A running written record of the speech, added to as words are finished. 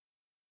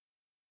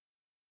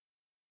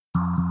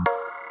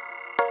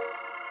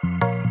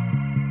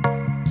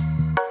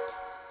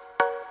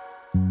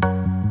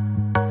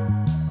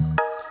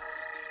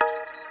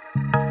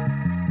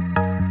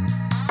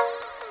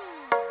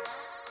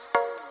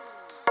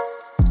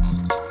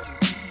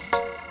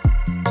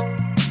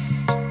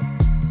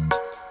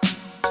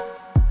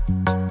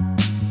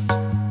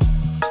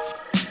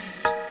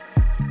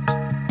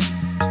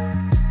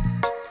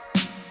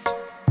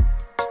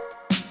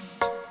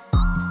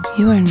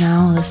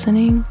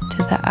listening to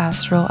the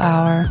Astral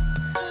Hour.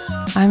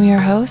 I'm your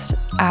host,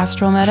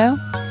 Astral Meadow.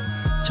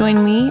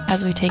 Join me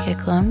as we take a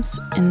glimpse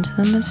into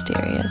the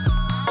mysterious.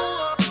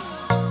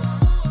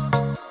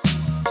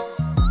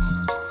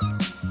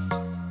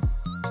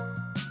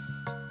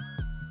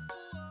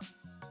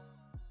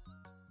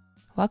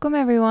 Welcome,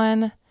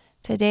 everyone.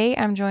 Today,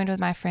 I'm joined with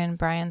my friend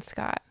Brian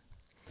Scott.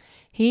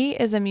 He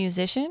is a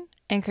musician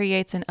and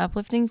creates an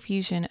uplifting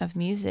fusion of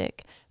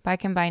music by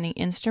combining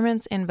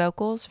instruments and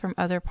vocals from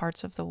other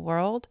parts of the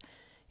world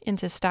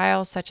into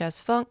styles such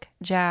as funk,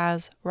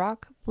 jazz,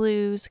 rock,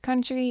 blues,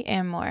 country,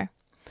 and more.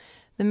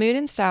 The mood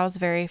and styles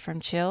vary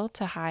from chill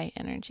to high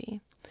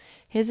energy.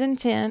 His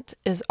intent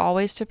is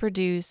always to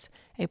produce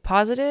a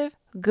positive,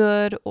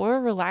 good,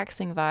 or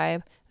relaxing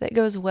vibe that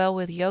goes well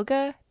with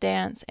yoga,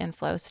 dance, and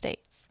flow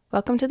states.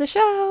 Welcome to the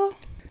show.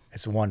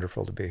 It's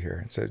wonderful to be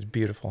here. It's a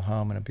beautiful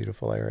home and a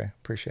beautiful area.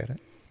 Appreciate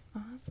it.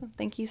 Awesome.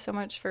 Thank you so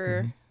much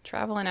for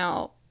traveling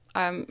out.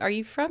 Are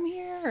you from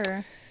here?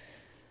 Or?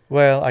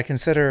 Well, I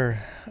consider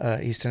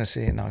East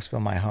Tennessee and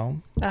Knoxville my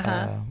home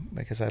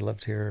because I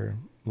lived here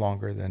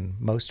longer than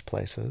most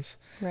places.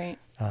 Right.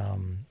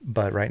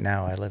 But right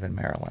now I live in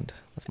Maryland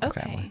with my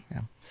family.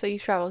 Yeah. So you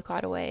traveled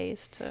quite a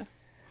ways to...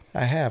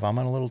 I have. I'm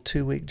on a little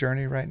 2-week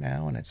journey right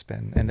now, and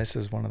this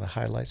is one of the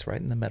highlights right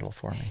in the middle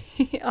for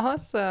me.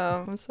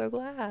 Awesome. I'm so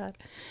glad.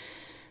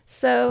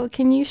 So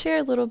can you share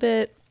a little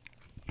bit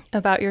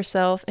about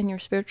yourself and your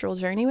spiritual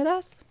journey with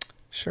us?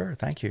 Sure.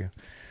 Thank you.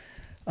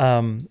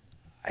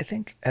 I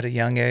think at a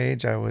young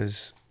age, I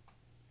was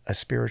a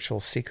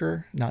spiritual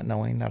seeker, not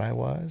knowing that I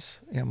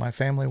was. My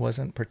family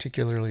wasn't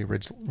particularly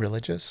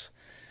religious,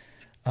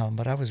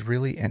 but I was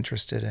really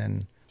interested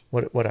in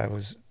what I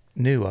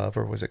knew of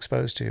or was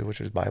exposed to, which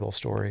was Bible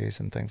stories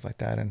and things like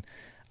that. And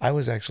I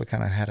was actually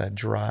kind of had a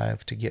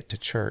drive to get to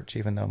church,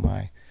 even though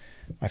my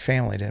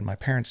family didn't, my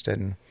parents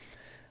didn't.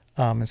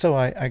 And so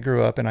I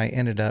grew up and I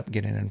ended up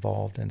getting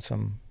involved in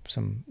some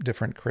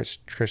different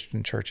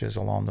Christian churches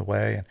along the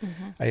way.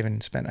 And I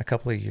even spent a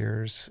couple of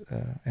years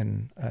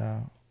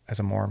as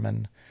a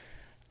Mormon,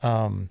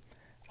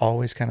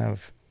 always kind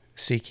of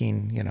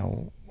seeking,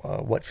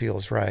 what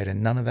feels right.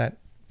 And none of that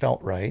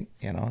felt right,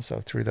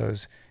 so through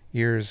those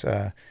years,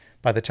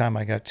 by the time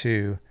I got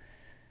to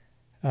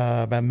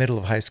about middle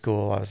of high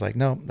school, I was like,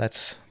 no,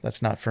 that's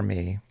not for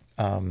me.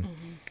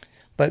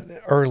 But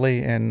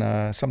early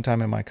in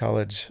sometime in my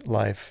college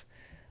life,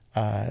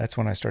 that's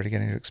when I started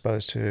getting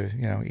exposed to,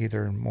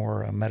 either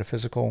more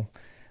metaphysical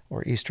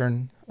or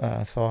Eastern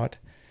thought.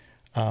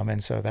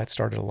 And so that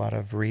started a lot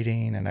of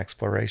reading and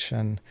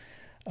exploration,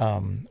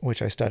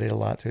 which I studied a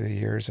lot through the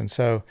years. And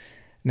so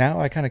now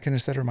I kind of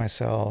consider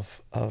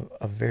myself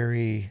a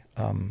very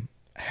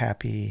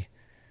happy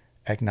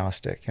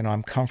agnostic.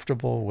 I'm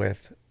comfortable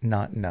with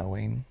not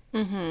knowing.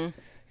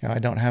 I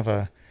don't have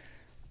a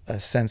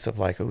sense of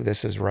like, oh,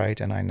 this is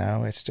right and I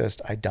know. It's just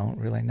I don't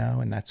really know,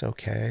 and that's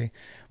okay.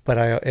 But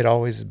it's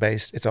always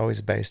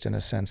based in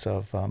a sense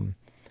of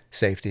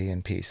safety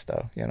and peace,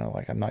 though.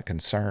 Like I'm not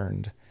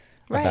concerned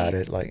about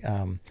it. Like,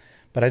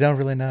 but I don't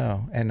really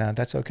know, and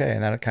that's okay.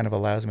 And that kind of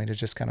allows me to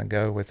just kind of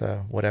go with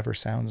whatever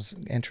sounds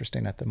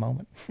interesting at the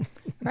moment.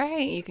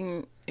 Right. You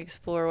can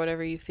explore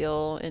whatever you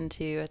feel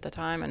into at the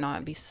time and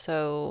not be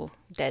so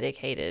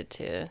dedicated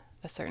to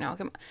a certain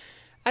outcome.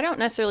 I don't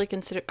necessarily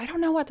I don't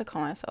know what to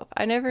call myself.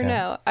 I never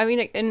know. I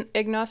mean,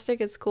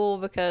 agnostic is cool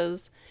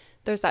because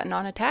there's that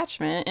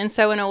non-attachment. And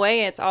so in a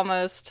way, it's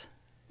almost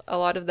a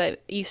lot of the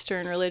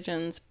Eastern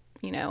religions,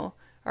 are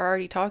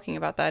already talking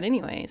about that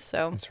anyway.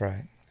 So that's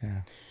right.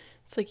 Yeah.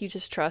 It's like you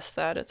just trust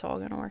that it's all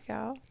going to work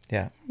out.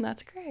 Yeah. And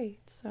that's great.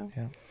 So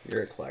yeah.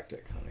 You're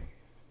eclectic,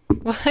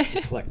 honey. What?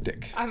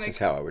 Eclectic. That's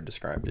how I would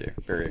describe you.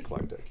 Very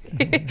eclectic.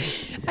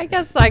 I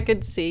guess I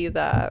could see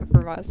that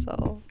for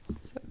myself.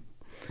 So.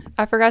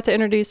 I forgot to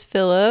introduce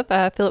Philip.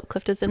 Philip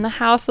Clift is in the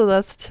house with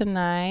us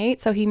tonight,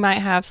 so he might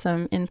have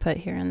some input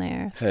here and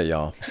there. Hey,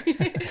 y'all.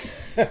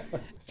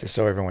 Just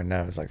so everyone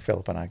knows, like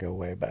Philip and I go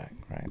way back,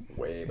 right?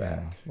 Way back.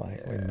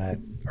 We met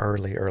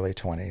early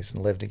 20s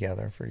and lived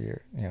together for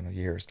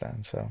years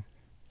then. So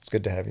it's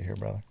good to have you here,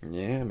 brother.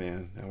 Yeah,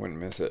 man. I wouldn't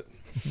miss it.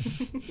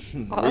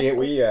 Awesome.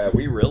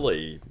 We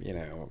really,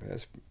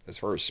 as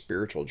far as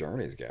spiritual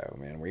journeys go,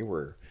 man, we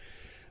were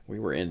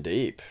in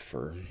deep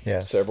for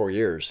several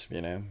years,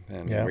 and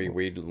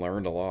we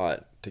learned a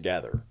lot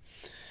together.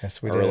 Yes,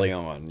 we early did.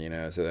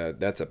 on, so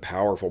that's a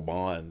powerful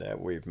bond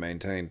that we've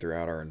maintained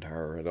throughout our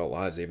entire adult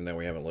lives. Even though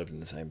we haven't lived in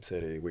the same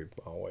city, we've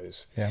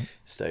always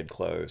stayed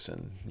close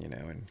and,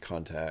 in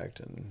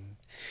contact. And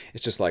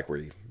it's just like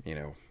we,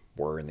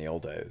 were in the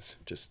old days,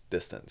 just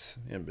distance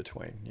in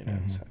between,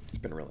 so it's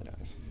been really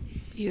nice.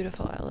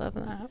 Beautiful. I love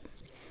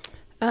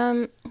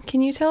that.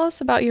 Can you tell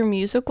us about your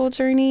musical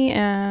journey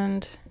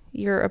and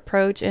your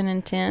approach and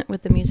intent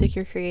with the music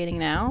you're creating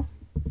now?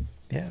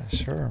 Yeah,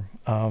 sure.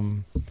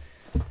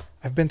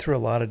 I've been through a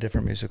lot of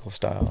different musical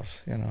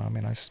styles.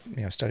 I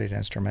studied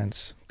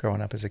instruments growing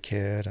up as a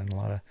kid, and a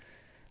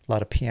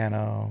lot of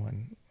piano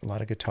and a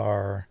lot of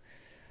guitar.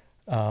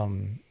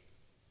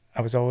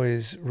 I was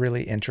always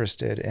really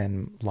interested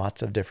in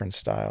lots of different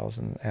styles,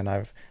 and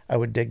I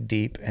would dig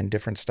deep in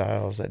different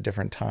styles at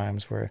different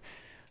times where,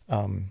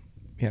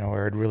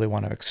 where I'd really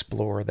want to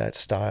explore that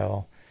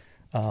style,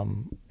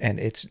 and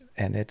its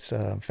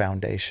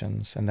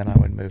foundations, and then I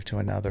would move to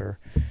another.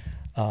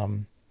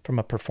 From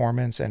a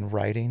performance and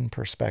writing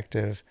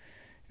perspective,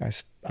 I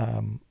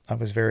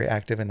was very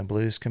active in the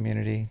blues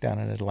community down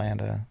in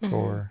Atlanta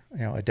for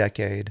a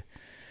decade,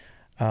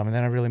 and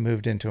then I really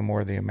moved into more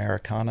of the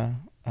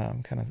Americana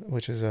kind of,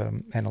 which is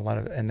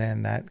and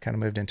then that kind of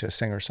moved into a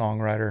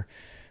singer-songwriter,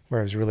 where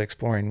I was really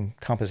exploring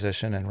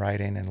composition and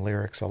writing and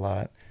lyrics a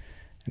lot,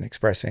 and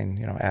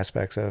expressing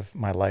aspects of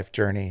my life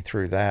journey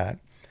through that.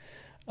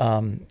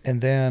 And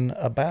then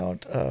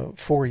about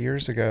 4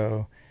 years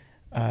ago,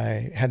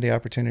 I had the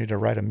opportunity to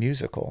write a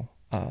musical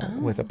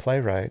with a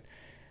playwright,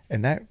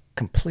 and that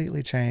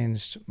completely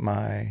changed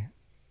my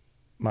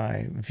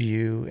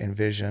view and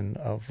vision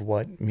of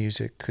what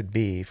music could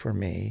be for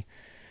me,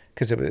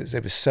 because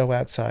it was so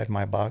outside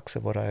my box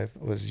of what I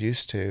was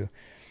used to,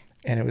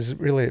 and it was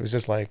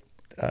just like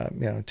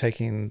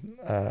taking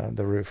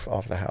the roof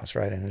off the house,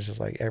 right? And it's just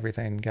like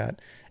everything got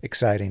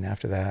exciting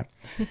after that,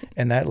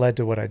 and that led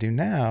to what I do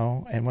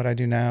now. And what I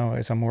do now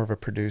is I'm more of a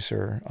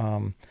producer.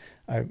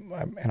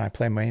 I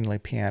play mainly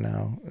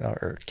piano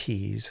or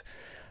keys,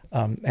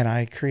 and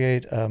I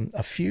create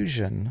a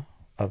fusion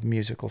of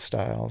musical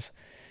styles.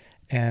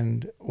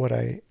 And what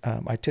I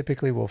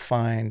typically will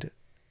find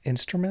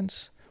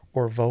instruments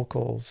or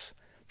vocals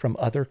from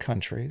other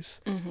countries,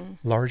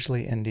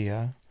 largely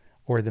India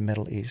or the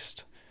Middle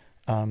East,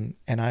 and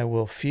I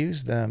will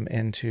fuse them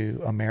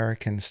into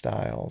American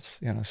styles.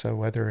 So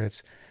whether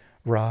it's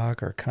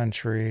rock or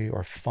country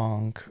or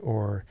funk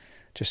or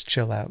just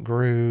chill out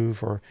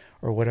groove or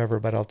whatever,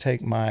 but I'll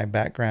take my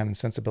background and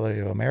sensibility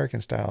of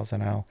American styles,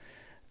 and I'll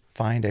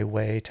find a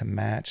way to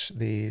match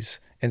these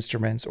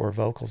instruments or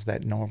vocals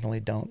that normally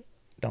don't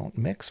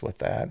mix with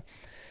that.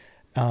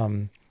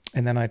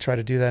 And then I try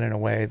to do that in a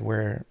way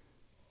where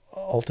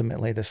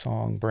ultimately the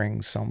song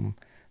brings some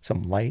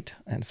light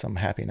and some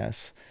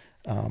happiness.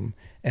 And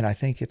I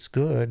think it's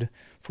good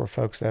for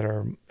folks that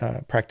are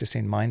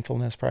practicing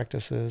mindfulness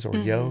practices or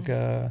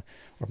yoga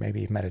or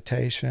maybe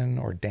meditation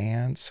or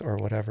dance or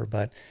whatever.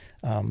 But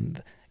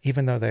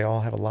even though they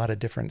all have a lot of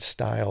different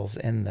styles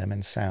in them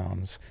and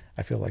sounds,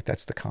 I feel like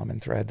that's the common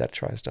thread that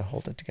tries to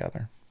hold it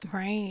together.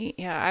 Right.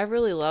 Yeah, I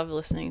really love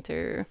listening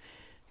through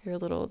your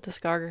little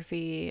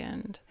discography,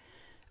 and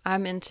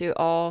I'm into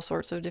all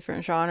sorts of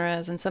different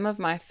genres, and some of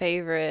my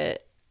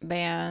favorite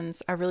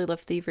bands, I really love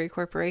Thievery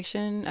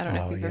Corporation. I don't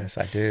know if you've yes,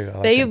 I do. I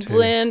like they them too.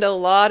 blend a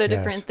lot of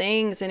different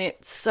things, and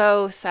it's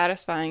so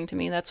satisfying to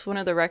me. That's one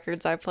of the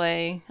records I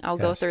play. I'll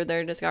go through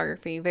their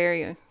discography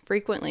very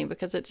frequently,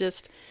 because it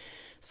just,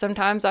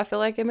 sometimes I feel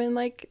like I'm in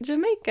like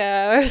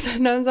Jamaica, or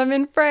sometimes I'm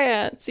in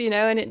France,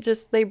 and it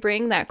just, they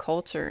bring that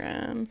culture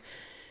in.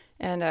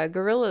 And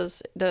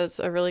Gorillaz does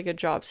a really good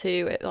job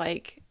too.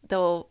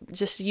 They'll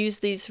just use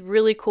these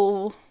really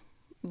cool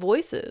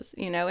voices,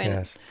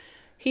 and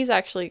he's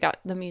actually got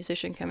the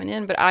musician coming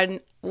in. But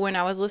when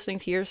I was listening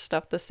to your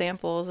stuff, the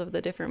samples of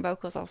the different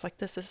vocals, I was like,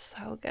 this is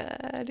so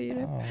good.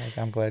 Oh,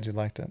 I'm glad you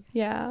liked it.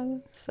 Yeah.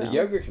 So. The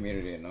yoga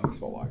community in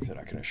Knoxville likes it,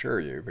 I can assure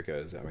you,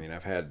 because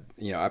I've had,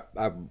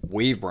 I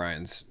weave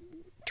Brian's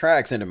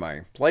tracks into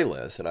my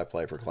playlist that I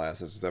play for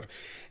classes and stuff,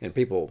 and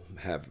people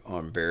have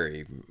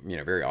very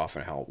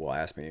often will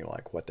ask me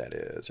like what that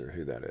is or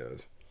who that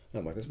is. And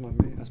I'm like,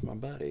 that's my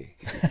buddy.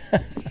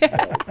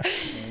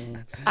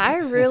 I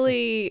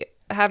really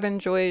have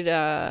enjoyed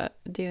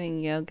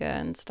doing yoga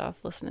and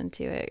stuff, listening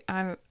to it.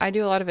 I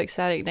do a lot of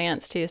ecstatic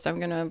dance too, so I'm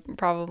gonna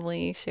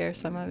probably share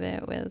some of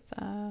it with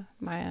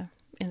my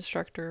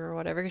instructor or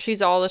whatever, because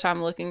she's all the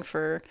time looking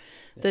for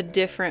the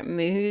different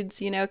moods,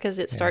 because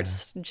it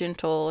starts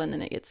gentle and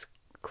then it gets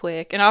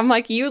quick, and I'm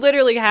like, you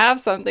literally have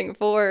something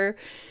for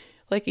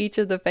like each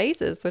of the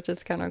phases, which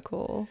is kind of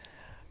cool.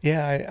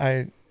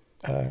 I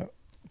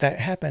that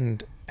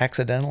happened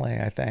accidentally,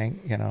 I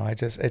think. I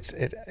just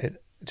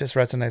it just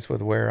resonates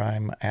with where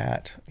I'm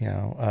at,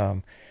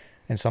 and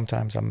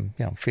sometimes I'm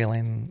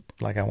feeling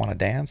like I want to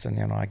dance,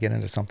 and I get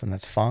into something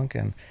that's funk,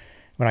 and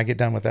when I get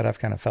done with that, I've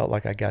kind of felt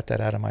like I got that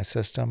out of my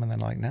system, and then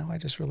like, now I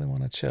just really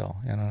want to chill,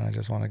 and I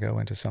just want to go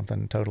into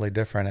something totally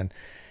different. And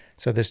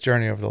so this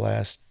journey over the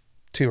last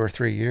 2 or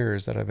 3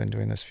 years that I've been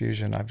doing this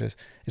fusion,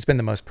 it's been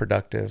the most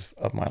productive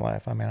of my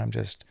life.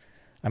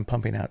 I'm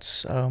pumping out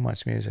so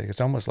much music.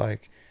 It's almost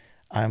like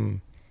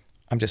I'm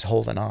just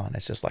holding on.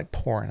 It's just like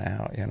pouring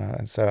out,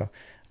 and so,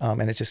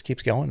 and it just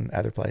keeps going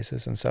other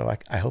places. And so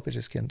I hope it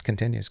just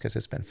continues, because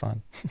it's been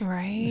fun.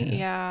 Right.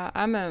 Yeah.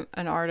 I'm an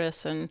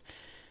artist, and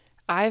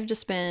I've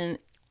just been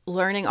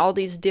learning all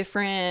these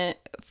different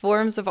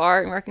forms of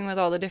art and working with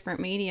all the different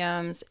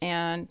mediums.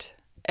 And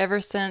ever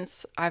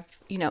since I've,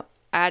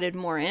 added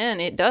more in,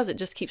 it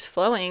just keeps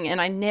flowing, and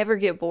I never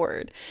get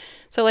bored.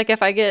 So like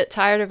if I get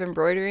tired of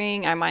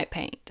embroidering, I might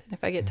paint.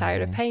 If I get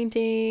tired of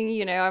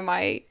painting, I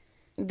might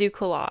do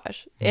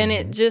collage, and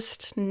it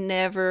just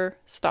never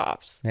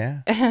stops.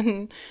 Yeah.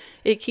 And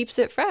it keeps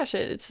it fresh.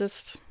 It's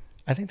just,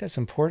 I think that's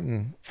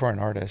important for an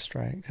artist,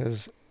 right?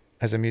 Because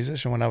as a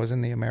musician, when I was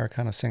in the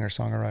Americana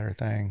singer-songwriter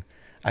thing,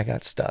 I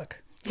got stuck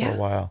for a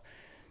while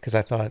because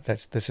I thought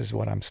this is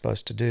what I'm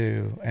supposed to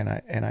do, and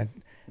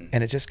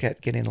it just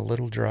kept getting a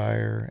little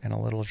drier and a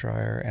little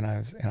drier, and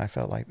I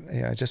felt like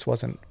it just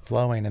wasn't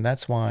flowing, and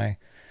that's why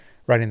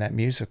writing that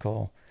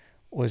musical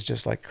was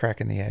just like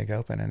cracking the egg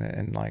open,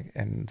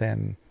 and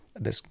then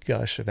this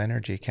gush of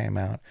energy came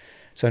out.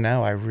 So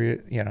now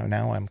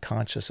now I'm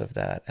conscious of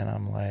that, and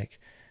I'm like,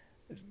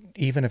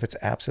 even if it's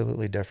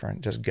absolutely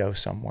different, just go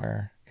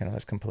somewhere,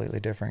 that's completely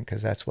different,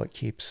 because that's what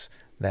keeps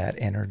that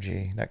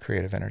energy, that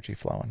creative energy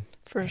flowing.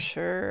 For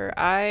sure.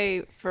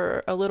 I,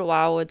 for a little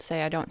while, would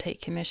say I don't take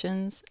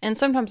commissions. And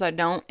sometimes I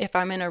don't. If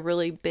I'm in a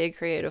really big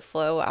creative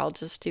flow, I'll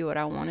just do what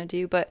I want to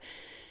do. But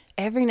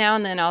every now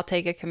and then I'll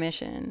take a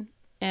commission.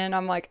 And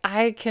I'm like,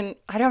 I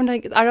don't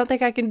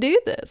think I can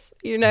do this,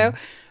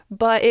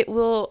 But it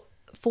will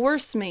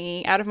force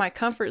me out of my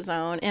comfort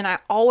zone, and I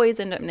always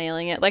end up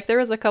nailing it. Like, there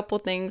was a couple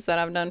things that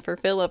I've done for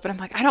Philip, and I'm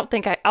like, I don't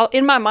think I'll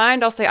in my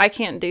mind I'll say I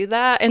can't do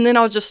that, and then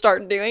I'll just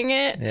start doing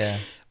it. Yeah.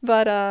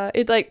 But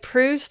it like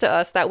proves to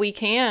us that we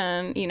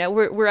can,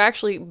 we're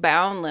actually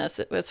boundless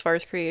as far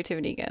as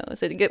creativity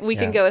goes. We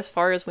can go as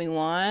far as we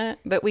want,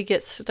 but we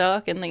get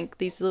stuck in like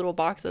these little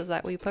boxes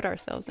that we put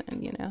ourselves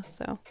in.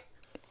 So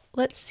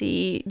let's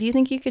see. Do you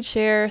think you could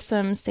share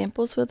some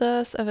samples with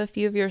us of a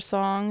few of your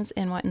songs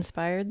and what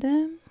inspired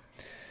them?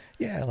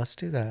 Yeah, let's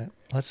do that.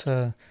 Let's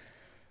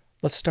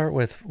start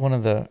with one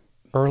of the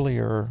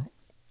earlier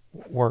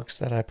works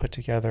that I put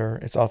together.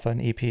 It's off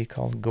an EP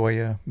called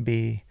Goya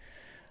B.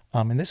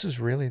 And this is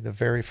really the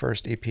very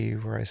first EP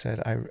where I said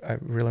I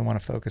really want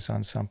to focus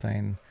on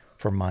something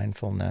for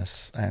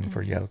mindfulness and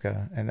for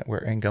yoga, and that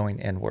we're going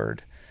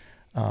inward.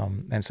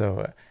 And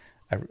so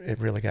it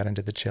really got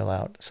into the chill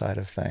out side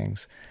of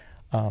things.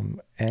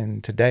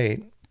 And to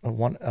date,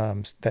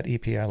 that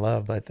EP I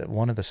love, but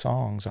one of the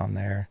songs on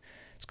there,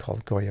 it's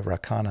called Goya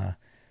Rakana,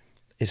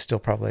 is still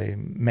probably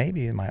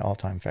maybe my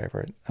all-time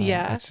favorite.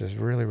 It's just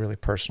really, really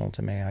personal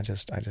to me. I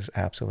just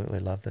absolutely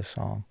love this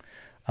song.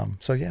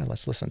 So yeah,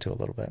 let's listen to a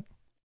little bit.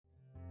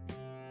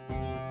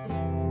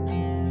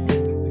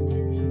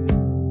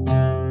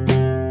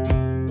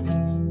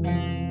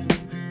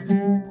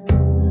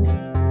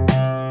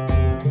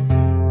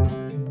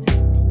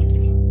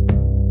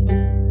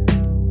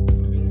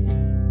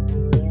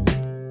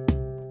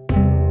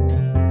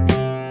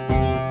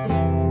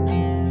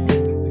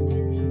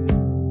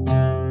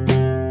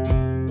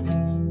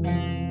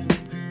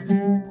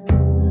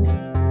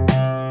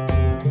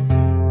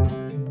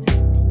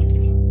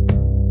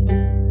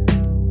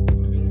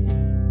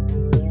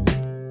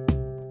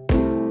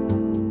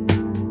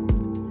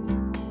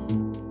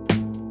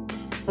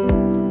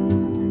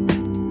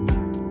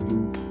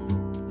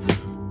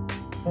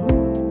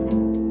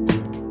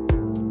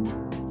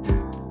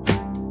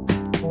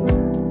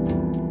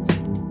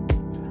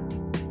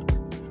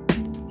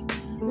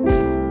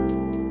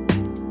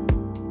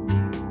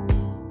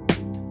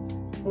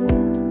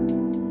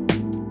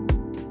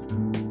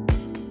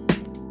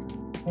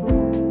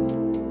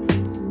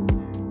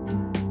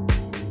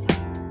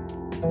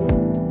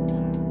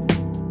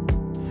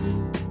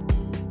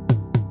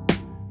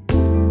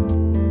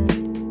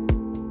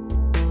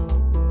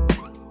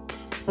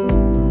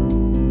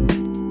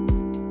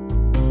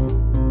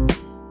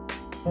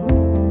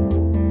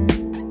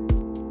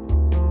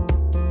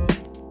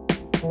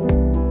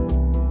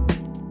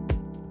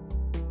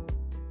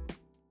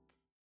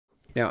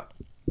 Now,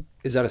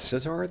 is that a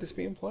sitar that's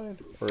being played?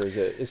 Or is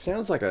it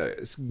sounds like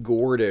it's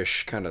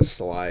gourdish kind of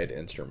slide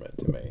instrument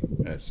to me.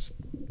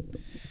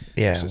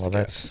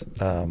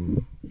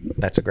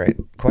 That's a great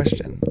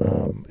question.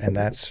 And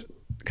that's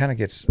kind of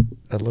gets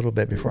a little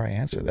bit before I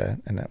answer that.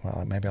 And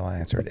maybe I'll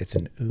answer it. It's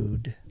an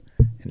oud,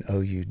 an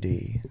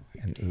O-U-D,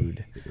 an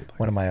oud,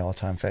 one of my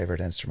all-time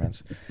favorite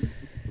instruments.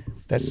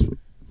 That's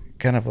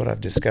kind of what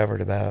I've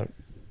discovered about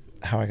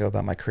how I go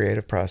about my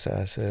creative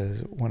process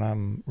is when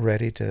I'm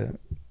ready to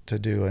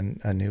do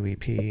a new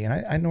EP, and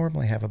I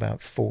normally have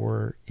about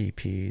 4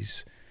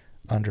 EPs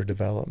under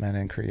development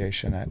and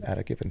creation at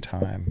a given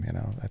time.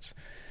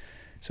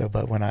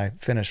 But when I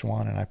finish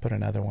one and I put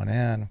another one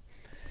in,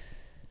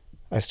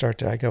 I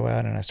go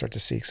out and I start to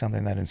seek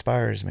something that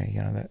inspires me,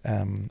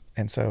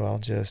 and so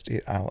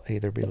I'll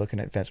either be looking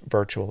at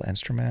virtual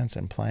instruments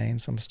and playing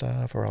some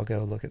stuff, or I'll go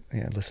look at,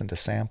 listen to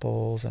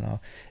samples, and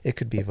it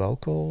could be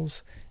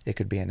vocals, it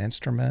could be an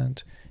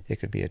instrument,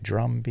 it could be a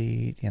drum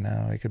beat,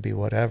 it could be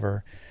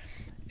whatever.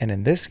 And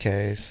in this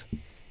case,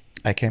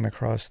 I came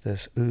across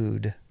this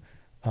oud,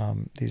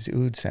 these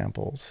oud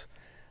samples,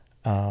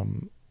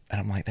 and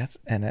I'm like,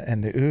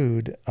 and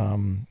the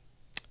oud,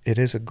 it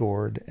is a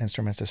gourd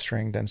instrument, it's a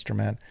stringed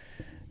instrument.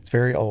 It's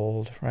very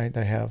old, right?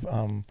 They have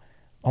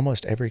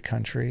almost every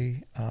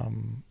country,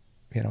 in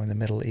the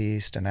Middle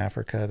East and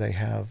Africa, they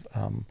have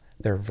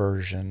their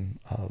version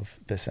of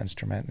this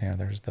instrument.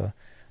 There's the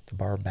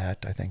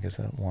barbat, I think, is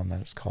the one that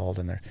it's called,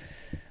 and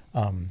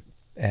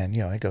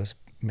it goes,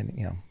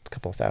 a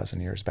couple of thousand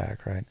years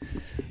back, right?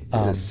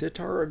 Is a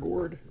sitar a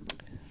gourd?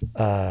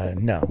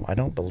 No, I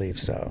don't believe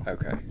so.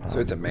 Okay. So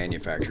it's a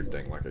manufactured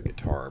thing, like a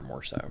guitar,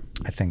 more so.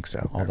 I think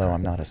so, although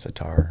I'm not a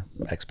sitar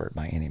expert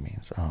by any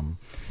means.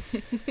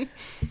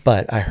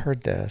 But I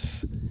heard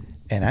this,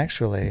 and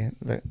actually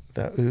the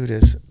oud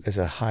is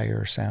a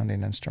higher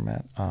sounding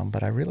instrument,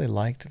 but I really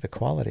liked the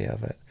quality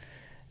of it.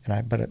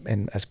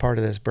 And as part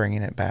of this,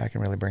 bringing it back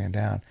and really bringing it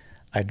down,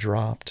 I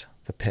dropped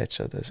the pitch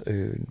of this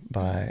oud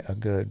by a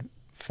good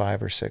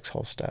 5 or 6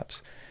 whole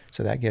steps.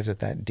 So that gives it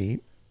that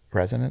deep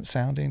resonant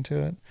sounding to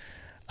it.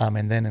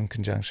 And then in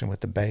conjunction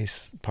with the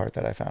bass part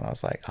that I found, I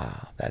was like,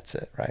 that's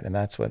it, right? And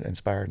that's what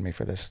inspired me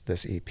for this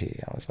EP.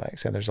 I was like,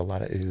 so there's a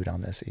lot of oud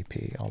on this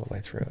EP all the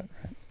way through it,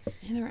 right?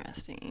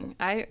 Interesting.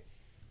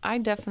 I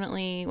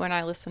definitely, when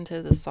I listen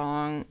to the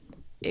song,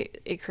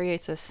 it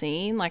creates a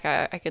scene. Like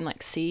I can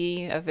like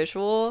see a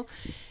visual.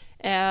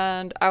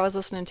 And I was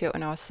listening to it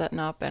when I was setting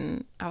up,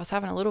 and I was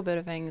having a little bit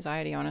of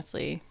anxiety,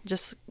 honestly,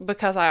 just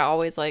because I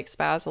always like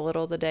spaz a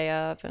little the day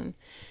up. And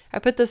I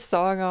put this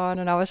song on,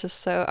 and I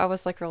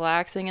was like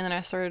relaxing, and then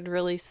I started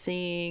really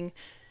seeing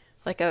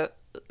like a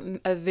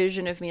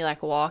vision of me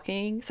like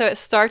walking. So it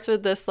starts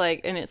with this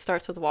like, and it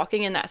starts with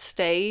walking, and that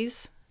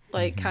stays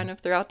like kind of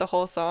throughout the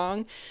whole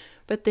song.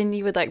 But then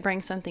you would like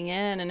bring something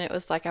in, and it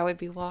was like I would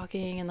be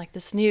walking and like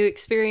this new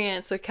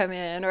experience would come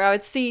in, or I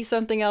would see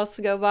something else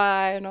go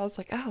by, and I was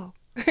like, oh,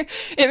 it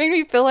made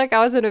me feel like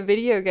I was in a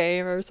video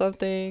game or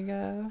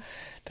something.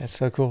 That's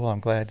so cool. I'm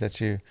glad that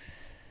you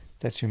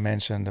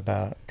mentioned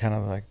about kind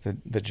of like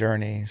the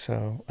journey.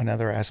 So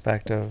another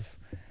aspect of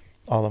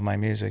all of my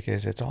music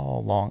is it's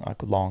all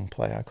long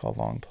play. I call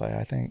long play.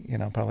 I think,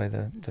 probably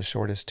the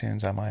shortest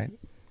tunes I might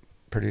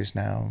produce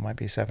now might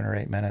be 7 or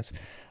 8 minutes.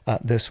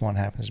 This one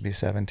happens to be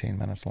 17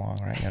 minutes long,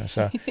 right?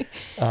 So,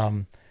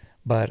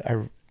 but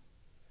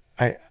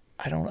I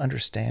don't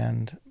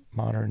understand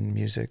modern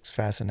music's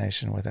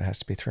fascination with it. Has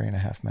to be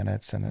 3.5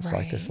 minutes, and it's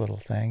like this little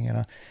thing,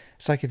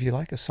 It's like if you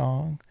like a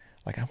song,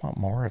 like I want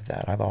more of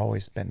that. I've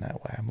always been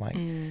that way. I'm like,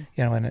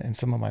 and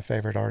some of my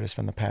favorite artists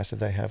from the past, if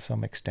they have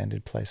some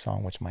extended play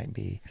song, which might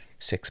be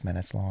 6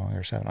 minutes long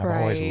or 7,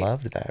 I've always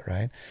loved that,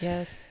 right?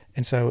 Yes.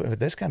 And so with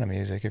this kind of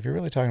music, if you're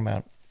really talking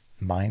about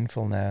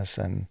mindfulness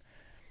and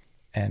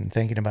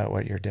thinking about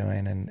what you're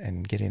doing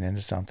and getting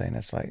into something,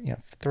 it's like,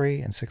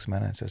 3 and 6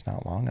 minutes is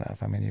not long enough.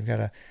 I mean, you've got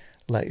to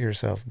let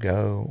yourself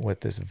go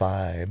with this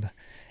vibe.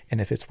 And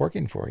if it's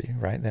working for you,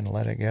 right, then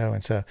let it go.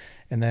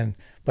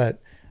 But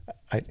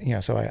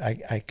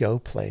I go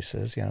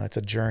places, it's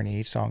a journey.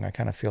 Each song I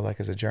kind of feel like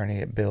is a journey.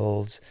 It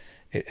builds,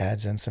 it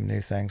adds in some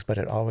new things, but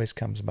it always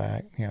comes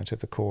back, to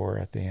the core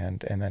at the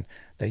end. And then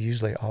they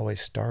usually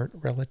always start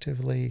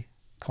relatively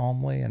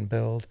calmly and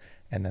build,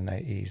 and then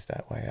they ease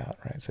that way out,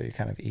 right? So you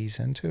kind of ease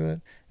into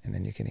it, and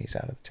then you can ease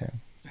out of the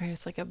tune. Right,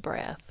 it's like a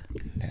breath.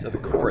 Yeah. So the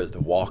core is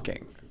the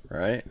walking,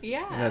 right?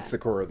 Yeah. And that's the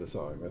core of the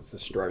song. That's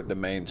the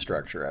main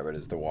structure of it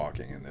is the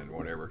walking, and then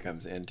whatever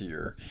comes into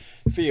your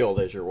field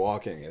as you're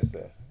walking is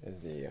the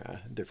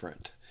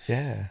different.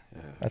 Yeah,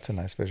 that's a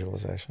nice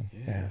visualization.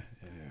 Yeah,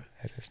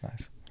 it is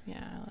nice.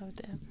 Yeah, I loved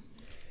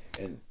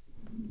it. And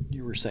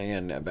you were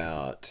saying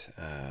about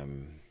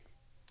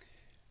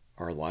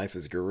our Life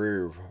as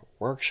Guru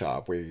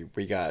workshop.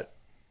 We got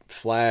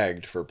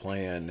flagged for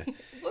playing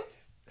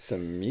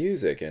some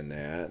music in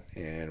that,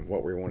 and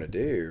what we want to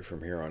do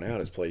from here on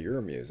out is play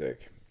your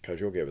music, because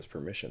you'll give us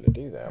permission to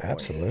do that.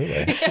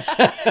 Absolutely.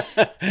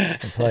 And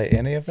play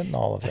any of it and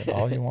all of it,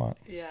 all you want.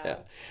 Yeah.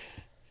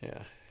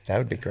 That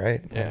would be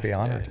great. I'd be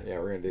honored. Yeah,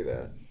 we're gonna do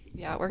that.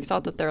 Yeah, it works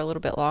out that they're a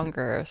little bit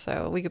longer,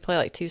 so we could play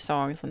like 2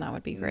 songs, and that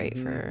would be great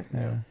for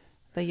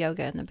the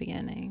yoga in the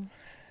beginning.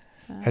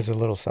 So. As a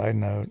little side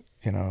note,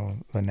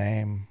 the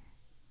name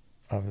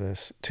of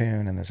this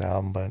tune and this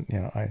album, but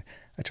I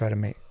try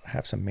to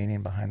have some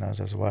meaning behind those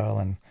as well.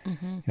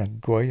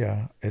 And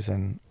Goya is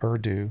an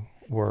Urdu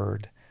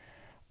word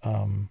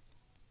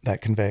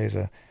that conveys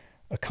a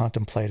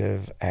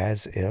contemplative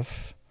as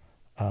if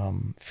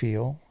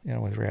feel,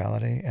 with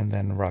reality. And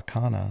then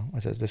Rakana,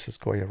 it says this is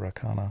Goya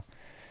Rakana,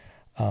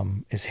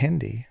 is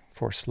Hindi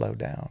for slow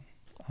down.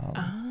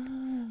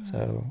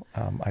 So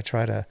I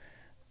try to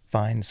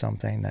find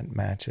something that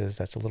matches,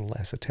 that's a little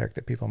esoteric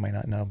that people may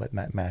not know, but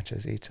that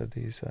matches each of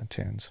these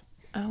tunes.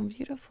 Oh,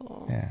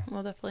 beautiful. Yeah.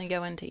 We'll definitely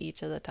go into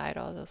each of the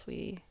titles as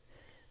we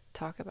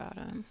talk about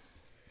them.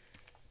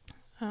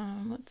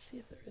 Let's see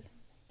if there is.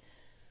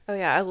 Oh,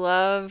 yeah. I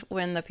love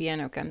when the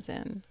piano comes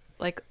in.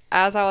 Like,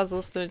 as I was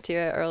listening to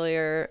it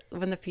earlier,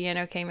 when the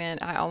piano came in,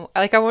 I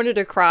wanted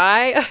to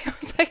cry. I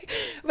was like,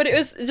 but it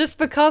was just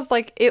because,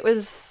 like, it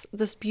was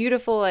this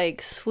beautiful,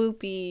 like,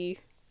 swoopy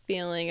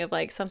feeling of,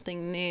 like,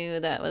 something new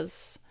that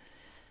was,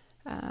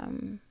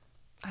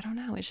 I don't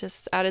know. It's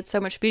just added so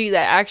much beauty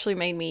that actually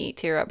made me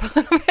tear up a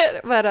little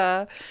bit. But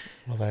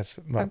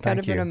I'm kind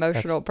of an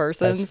emotional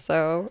person,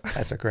 so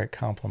that's a great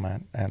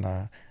compliment,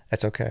 and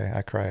that's okay.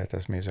 I cry at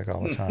this music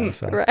all the time.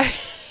 So right.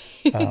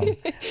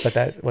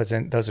 But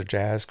those are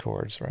jazz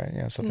chords,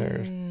 right? So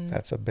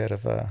that's a bit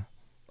of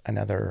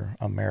another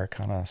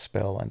Americana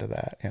spill into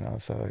that.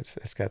 So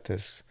it's got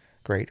this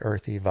great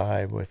earthy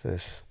vibe with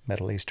this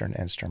Middle Eastern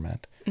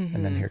instrument. Mm-hmm.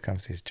 And then here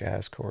comes these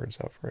jazz chords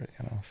over it,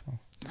 you know, so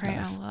it's right.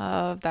 nice. I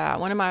love that.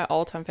 One of my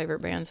all-time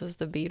favorite bands is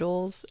the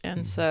Beatles.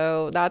 And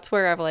so that's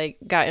where I've like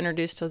got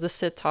introduced to the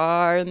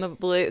sitar and the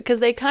blue, because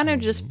they kind of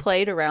just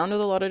played around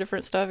with a lot of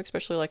different stuff,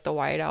 especially like the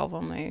White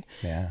Album.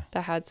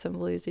 That had some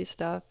bluesy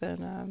stuff.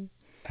 And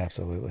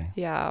absolutely.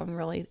 yeah, I'm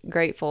really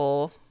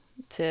grateful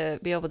to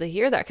be able to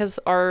hear that, because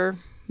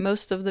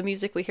most of the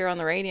music we hear on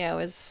the radio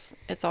it's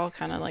all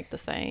kind of like the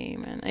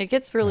same, and it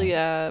gets really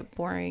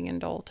boring and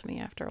dull to me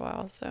after a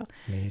while. So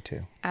me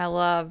too. I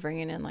love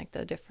bringing in like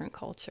the different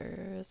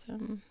cultures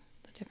and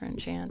the different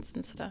chants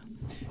and stuff.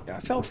 Yeah, I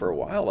felt for a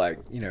while like,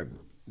 you know,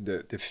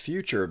 the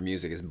future of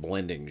music is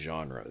blending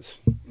genres,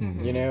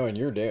 you know, and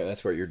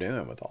that's what you're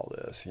doing with all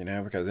this, you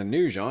know, because a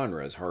new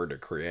genre is hard to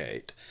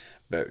create,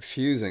 but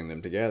fusing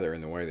them together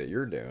in the way that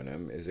you're doing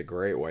them is a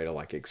great way to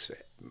like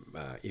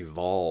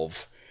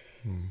evolve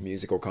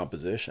musical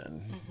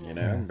composition, you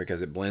know,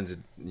 because it blends,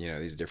 you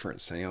know, these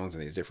different sounds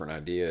and these different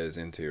ideas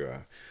into a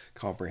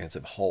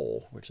comprehensive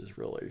whole, which is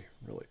really,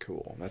 really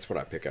cool. And that's what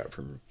I pick up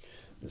from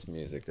this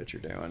music that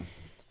you're doing.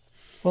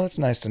 Well, it's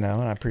nice to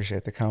know, and I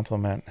appreciate the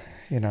compliment.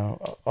 You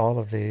know, all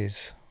of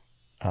these,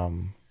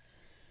 you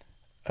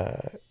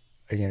know,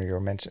 you were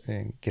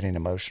mentioning getting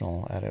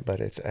emotional at it,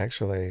 but it's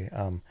actually,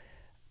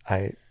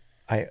 I,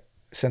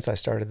 since I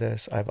started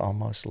this, I've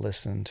almost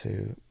listened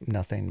to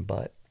nothing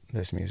but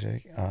this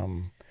music.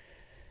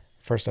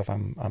 First off,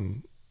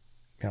 I'm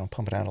you know,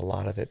 pumping out a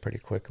lot of it pretty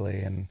quickly,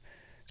 and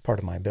it's part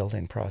of my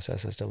building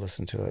process is to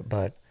listen to it.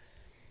 But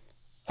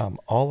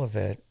all of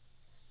it,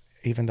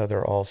 even though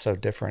they're all so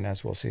different,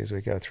 as we'll see as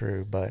we go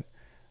through, but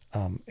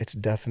it's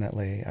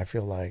definitely, I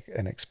feel like,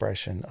 an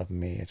expression of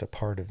me. It's a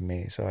part of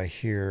me. So I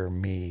hear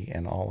me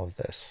in all of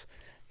this,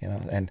 you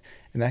know, and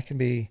that can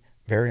be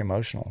very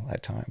emotional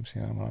at times.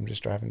 You know, when I'm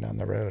just driving down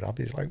the road, I'll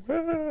be like,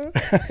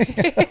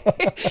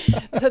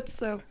 That's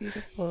so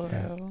beautiful.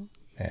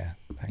 Yeah,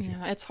 thank you.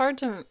 It's hard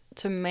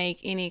to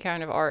make any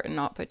kind of art and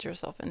not put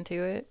yourself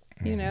into it.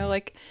 You know,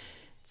 like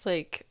it's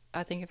like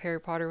I think of Harry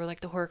Potter with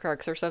like the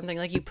Horcrux or something.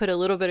 Like you put a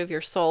little bit of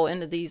your soul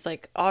into these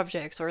like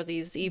objects or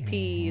these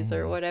EPs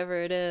or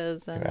whatever it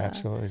is. And, you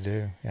absolutely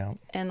do. Yeah.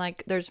 And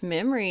like there's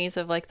memories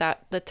of like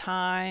the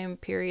time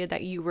period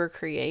that you were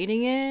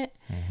creating it.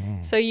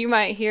 So you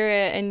might hear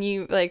it and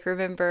you like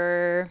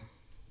remember.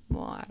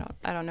 Well,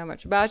 I don't know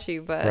much about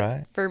you,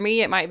 but for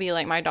me, it might be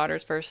like my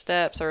daughter's first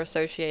steps are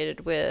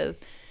associated with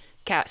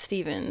Cat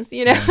Stevens,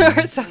 you know,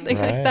 or something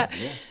like that.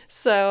 Yeah.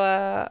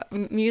 So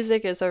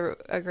music is a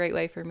great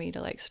way for me to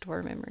like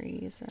store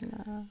memories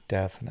and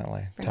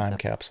definitely time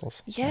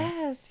capsules.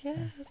 Yes.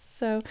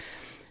 So,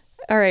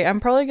 all right, I'm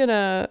probably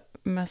gonna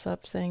mess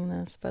up saying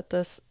this, but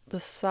the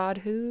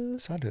Sadhu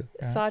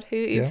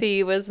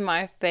EP was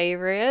my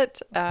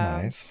favorite.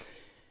 Nice.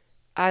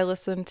 I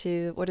listened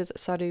to, what is it,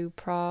 Sadhu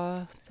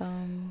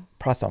Pratham?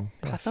 Pratham,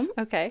 yes.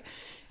 Okay.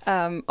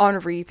 On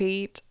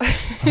repeat.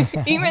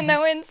 Even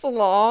though it's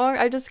long,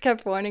 I just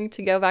kept wanting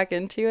to go back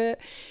into it.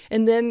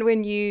 And then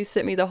when you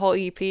sent me the whole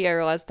EP, I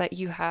realized that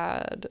you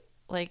had,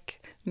 like,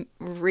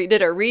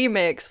 did a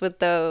remix with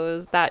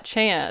that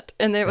chant.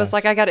 And then it was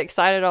like I got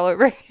excited all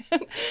over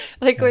again.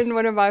 Like when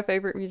one of my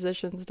favorite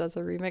musicians does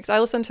a remix.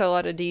 I listen to a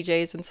lot of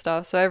DJs and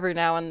stuff, so every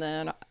now and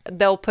then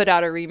they'll put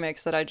out a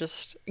remix that I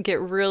just get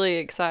really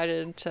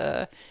excited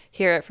to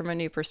hear it from a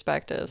new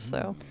perspective.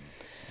 So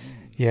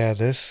yeah,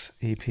 this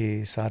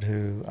EP,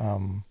 Sadhu,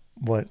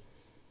 what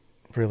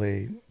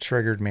really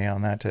triggered me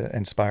on that,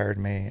 inspired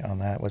me on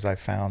that, was I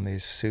found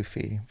these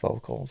Sufi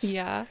vocals.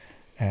 Yeah.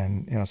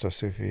 And, you know, so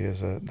Sufi is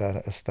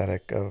that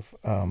aesthetic of,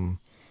 you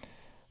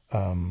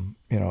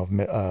know,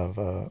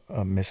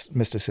 of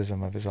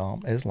mysticism of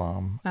Islam.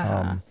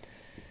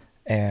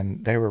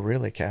 And they were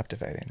really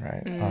captivating,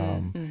 right?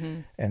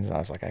 And I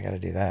was like, I got to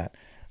do that.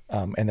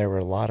 And there were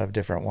a lot of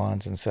different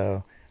ones. And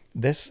so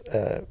this,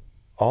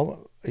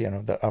 you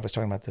know, I was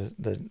talking about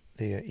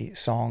the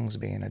songs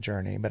being a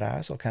journey, but I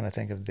also kind of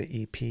think of the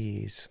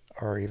EPs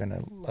are even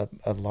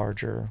a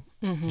larger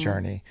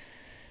journey.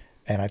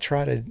 And I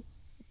try to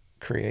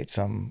create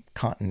some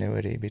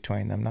continuity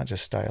between them, not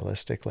just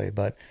stylistically,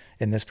 but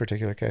in this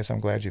particular case, I'm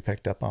glad you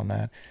picked up on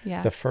that.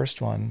 Yeah. The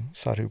first one,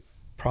 Sadhu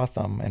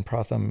Pratham, and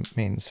Pratham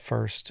means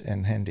first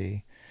in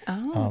Hindi.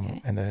 Oh,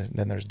 okay. And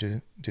then there's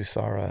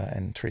Dusara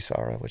and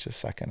Trisara, which is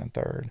second and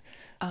third.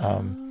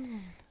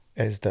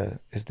 Is the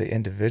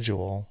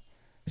individual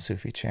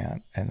Sufi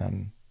chant, and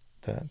then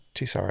the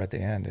Tisara at the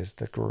end is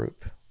the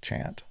group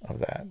chant of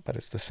that, but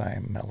it's the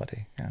same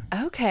melody. Yeah.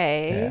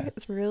 Okay. Yeah.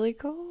 It's really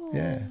cool.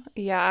 Yeah,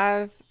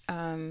 I've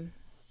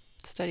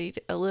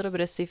studied a little bit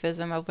of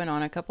Sufism. I've went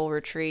on a couple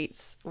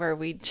retreats where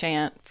we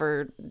chant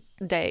for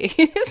days.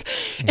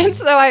 And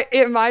so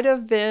it might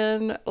have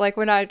been like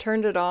when I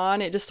turned it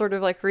on, it just sort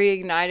of like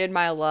reignited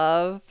my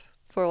love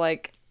for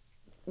like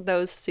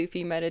those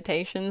Sufi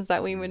meditations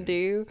that we would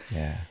do.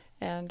 Yeah.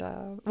 And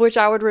which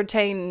I would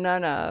retain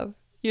none of.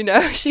 You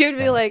know, she would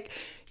be like,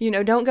 you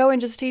know, don't go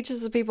and just teach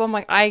this to people. I'm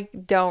like, I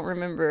don't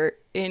remember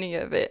any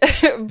of it.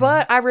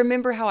 But I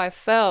remember how I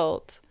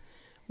felt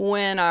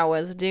when I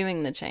was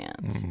doing the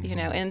chants, Mm-hmm.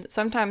 and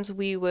sometimes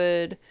we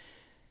would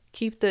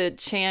keep the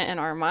chant in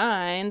our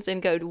minds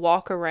and go to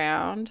walk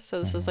around. So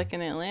this was like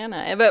in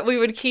Atlanta, but we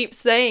would keep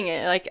saying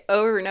it like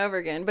over and over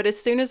again. But as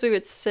soon as we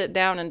would sit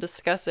down and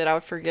discuss it, I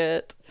would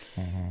forget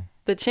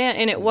the chant.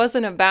 And it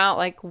wasn't about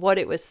like what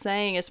it was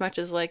saying as much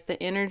as like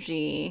the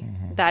energy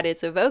that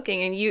it's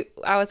evoking. And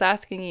I was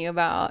asking you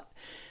about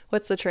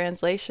what's the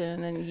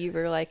translation, and you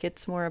were like,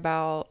 it's more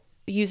about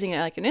using it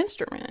like an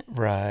instrument.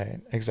 Right.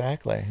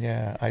 Exactly.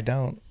 Yeah. I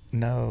don't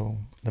know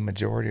the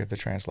majority of the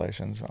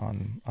translations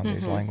on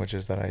these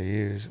languages that I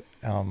use.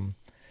 And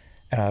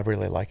I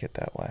really like it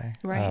that way.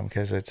 Right.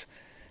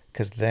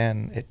 Because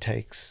then it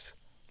takes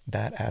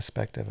that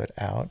aspect of it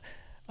out.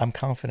 I'm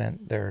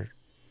confident they're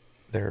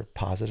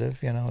positive,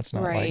 it's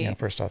not Right. like,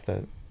 first off,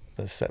 the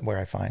set where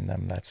I find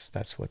them, that's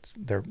what's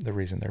the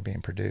reason they're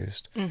being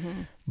produced.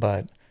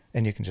 But,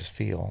 and you can just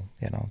feel,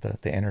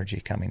 the energy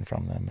coming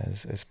from them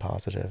is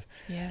positive.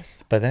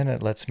 Yes. But then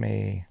it lets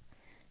me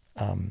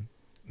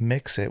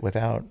mix it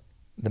without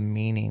the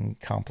meaning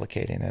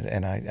complicating it,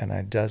 and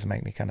it does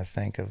make me kind of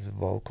think of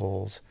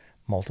vocals,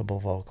 multiple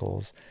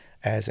vocals,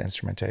 as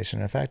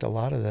instrumentation. In fact, a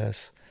lot of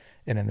this,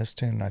 and in this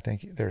tune, I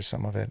think there's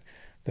some of it.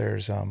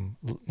 There's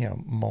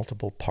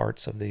multiple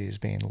parts of these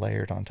being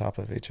layered on top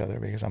of each other,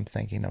 because I'm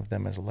thinking of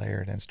them as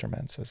layered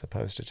instruments as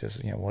opposed to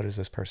just what is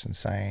this person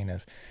saying?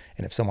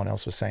 If someone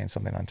else was saying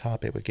something on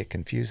top, it would get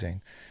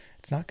confusing.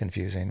 It's not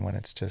confusing when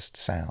it's just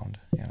sound.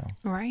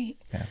 Right.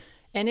 Yeah.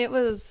 And it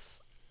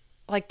was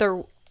like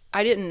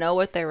I didn't know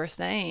what they were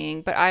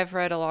saying, but I've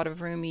read a lot of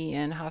Rumi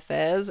and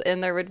Hafez,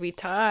 and there would be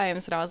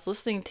times when I was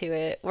listening to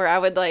it where I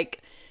would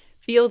like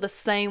feel the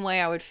same way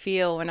I would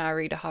feel when I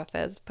read a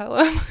Hafez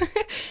poem.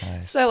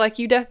 Nice. So like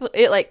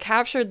it like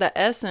captured the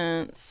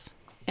essence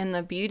and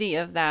the beauty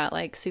of that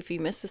like Sufi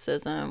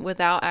mysticism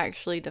without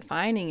actually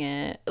defining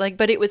it. Like,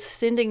 but it was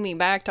sending me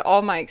back to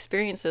all my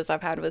experiences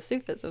I've had with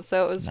Sufism.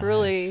 So it was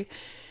really,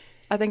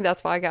 I think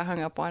that's why I got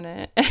hung up on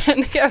it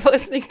and kept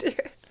listening to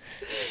it.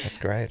 That's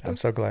great. I'm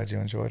so glad you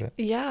enjoyed it.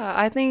 Yeah,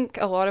 I think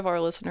a lot of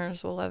our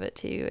listeners will love it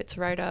too. It's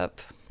right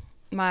up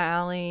my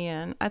alley,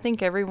 and I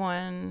think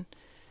everyone,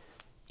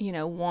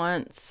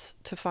 wants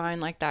to find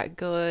like that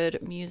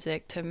good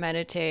music to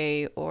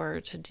meditate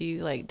or to do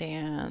like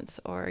dance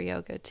or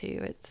yoga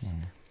too.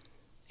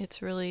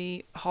 It's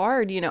really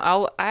hard.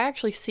 I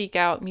actually seek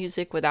out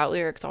music without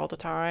lyrics all the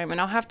time,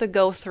 and I'll have to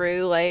go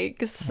through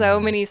like so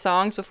many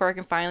songs before I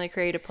can finally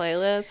create a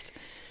playlist.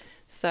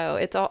 So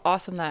it's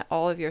awesome that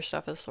all of your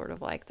stuff is sort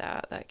of like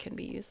that can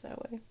be used that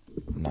way.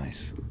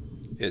 Nice.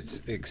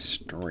 It's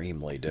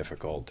extremely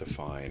difficult to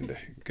find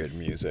good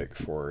music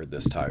for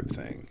this type of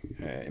thing.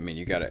 I mean,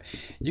 you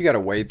gotta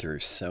wade through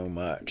so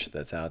much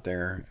that's out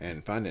there,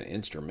 and finding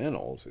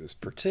instrumentals is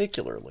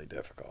particularly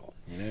difficult.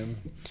 Yeah.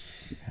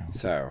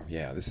 So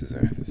yeah, this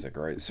is a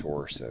great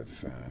source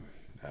of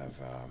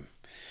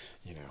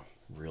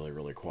really,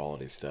 really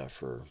quality stuff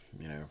for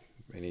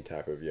any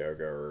type of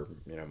yoga or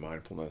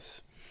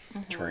mindfulness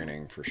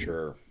training for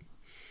sure.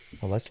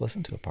 Well, let's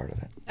listen to a part of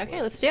it.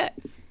 Okay, let's do it.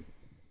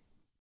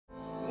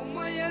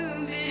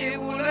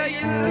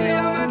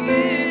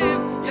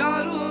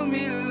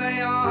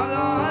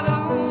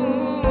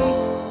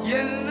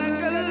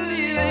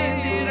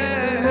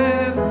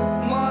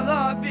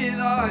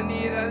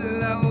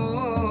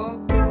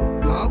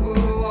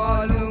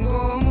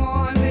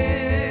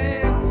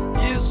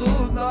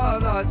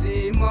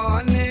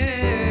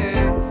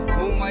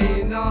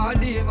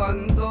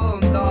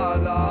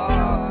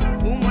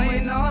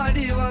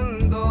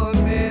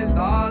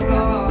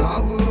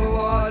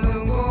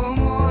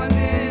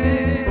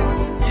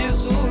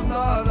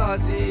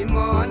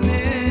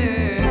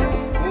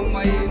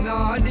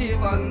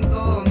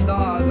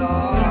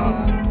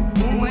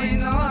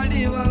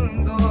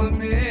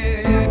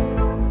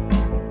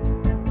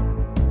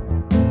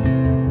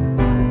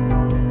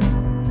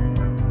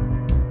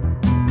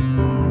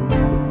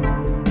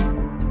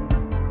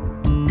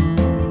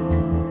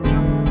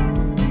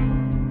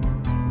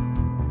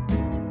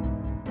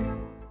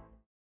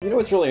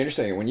 What's really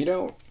interesting, when you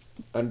don't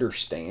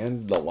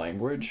understand the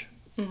language,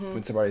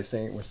 when somebody's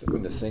singing,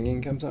 when the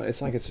singing comes on,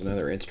 it's like it's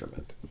another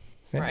instrument.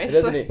 Right.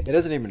 It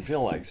doesn't even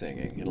feel like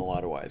singing in a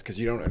lot of ways because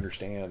you don't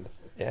understand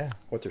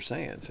what they're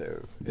saying.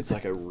 So it's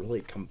like a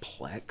really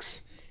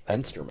complex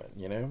instrument,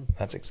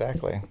 That's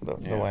exactly the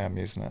way I'm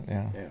using it.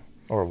 Yeah.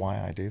 Or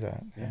why I do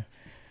that.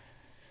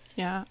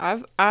 Yeah.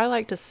 I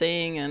like to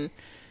sing, and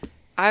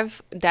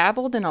I've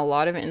dabbled in a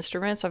lot of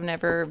instruments. I've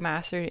never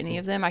mastered any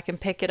of them. I can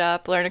pick it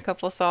up, learn a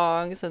couple of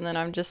songs, and then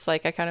I'm just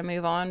like, I kind of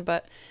move on.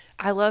 But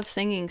I love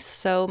singing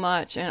so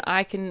much, and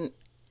I can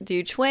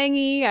do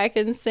twangy, I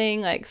can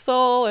sing like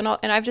soul, and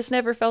I've just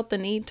never felt the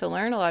need to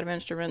learn a lot of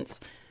instruments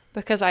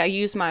because I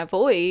use my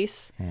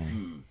voice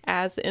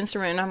as the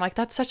instrument. And I'm like,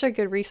 that's such a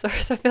good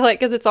resource. I feel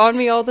like, because it's on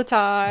me all the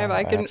time.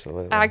 I can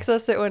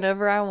access it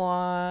whenever I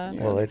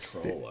want. Well, it's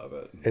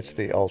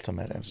the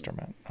ultimate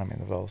instrument. I mean,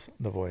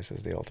 the voice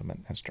is the ultimate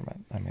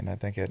instrument. I mean, I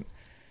think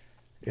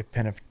it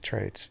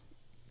penetrates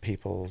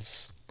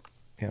people's,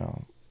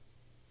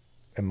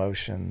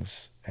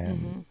 emotions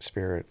and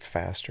spirit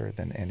faster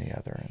than any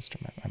other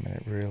instrument. I mean,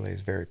 it really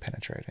is very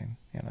penetrating,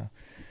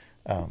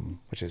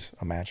 which is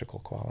a magical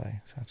quality.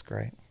 So that's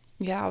great.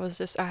 Yeah,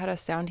 I had a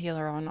sound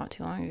healer on not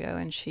too long ago,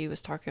 and she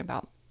was talking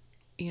about,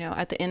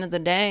 at the end of the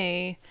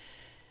day,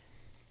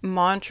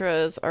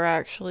 mantras are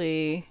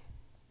actually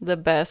the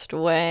best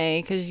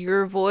way, because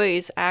your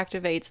voice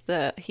activates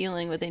the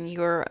healing within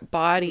your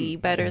body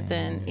better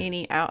than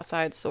any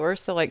outside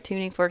source. So like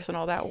tuning forks and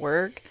all that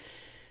work.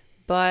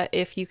 But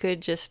if you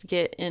could just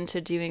get into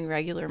doing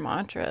regular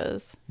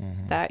mantras,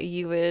 that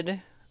you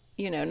would,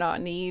 not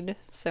need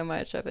so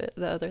much of it,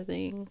 the other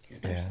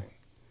things.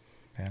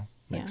 Yeah.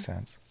 Makes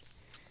sense.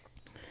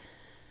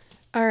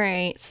 All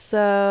right.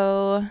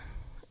 So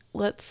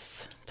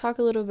let's talk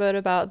a little bit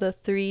about the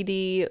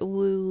 3D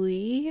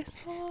Wooly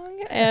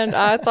song. And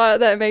I thought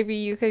that maybe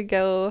you could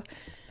go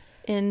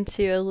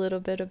into a little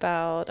bit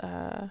about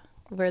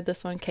where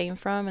this one came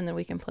from, and then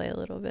we can play a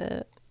little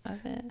bit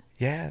of it.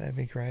 Yeah, that'd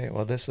be great.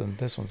 Well, this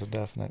one's a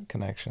definite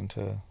connection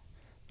to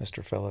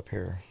Mr. Phillip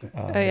here.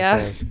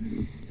 Because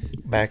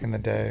back in the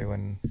day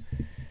when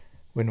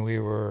we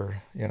were,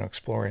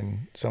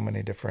 exploring so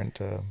many different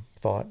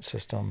thought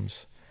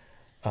systems,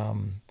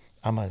 I'm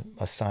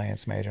a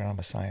science major and I'm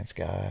a science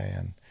guy,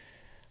 and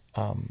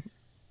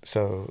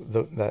so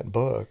that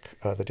book,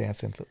 The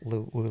Dancing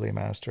Woolly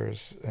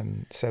Masters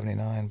in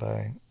 '79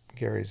 by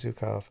Gary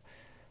Zukav,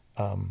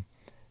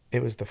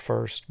 it was the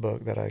first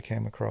book that I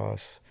came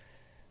across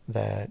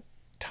that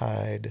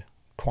tied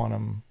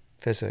quantum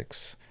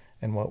physics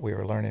and what we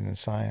were learning in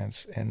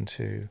science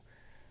into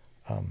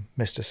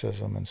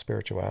mysticism and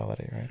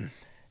spirituality, right? Mm-hmm.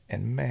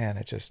 And man,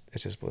 it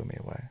just blew me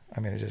away. I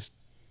mean, it just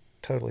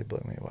totally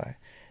blew me away.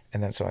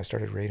 And then so I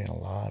started reading a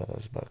lot of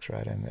those books,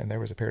 right? And there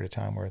was a period of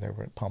time where they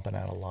were pumping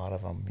out a lot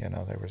of them.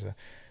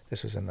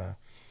 This was in the,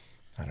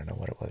 I don't know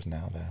what it was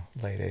now,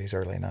 the late 80s,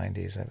 early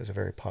 90s. It was a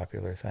very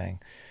popular thing.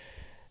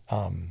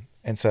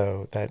 And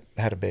so that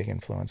had a big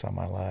influence on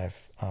my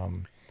life.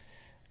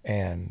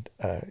 And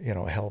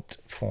helped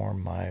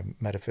form my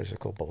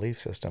metaphysical belief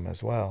system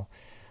as well.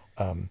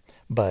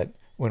 But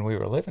when we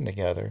were living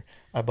together,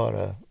 I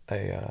bought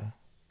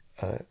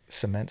a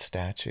cement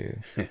statue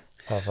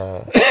of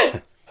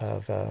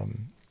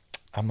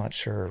I'm not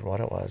sure what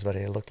it was, but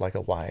it looked like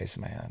a wise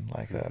man,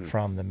 like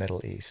from the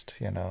Middle East,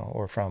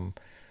 or from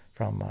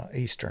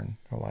Eastern,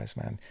 a wise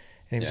man.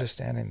 And he was just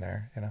standing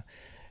there,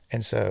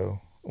 And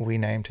so we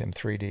named him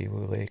 3D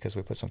Wooly because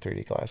we put some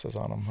 3D glasses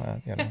on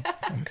him,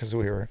 because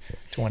we were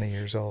 20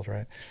 years old,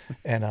 right?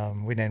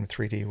 And we named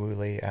 3D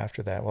Wooly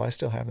after that. Well, I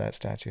still have that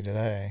statue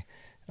today.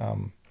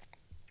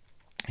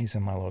 He's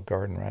in my little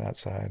garden right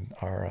outside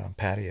our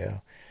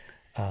patio.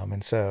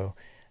 And so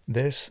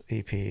this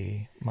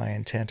EP, my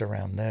intent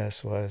around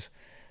this was,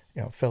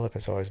 Phillip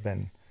has always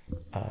been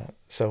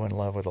so in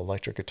love with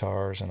electric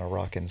guitars and a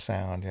rockin'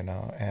 sound,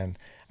 and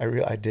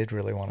I did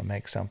really want to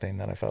make something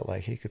that I felt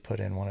like he could put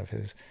in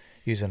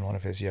use in one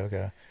of his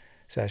yoga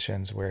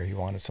sessions where he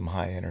wanted some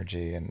high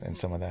energy and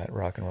some of that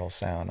rock and roll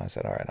sound. I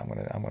said, all right,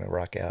 I'm gonna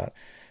rock out.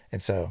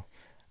 And so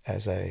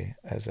as a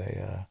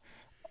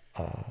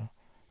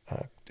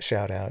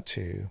shout out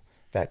to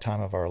that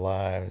time of our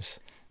lives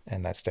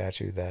and that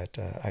statue that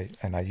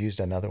I used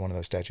another one of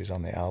those statues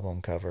on the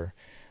album cover.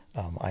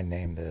 I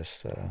named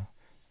this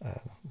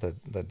the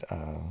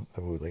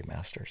Wooly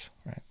Masters,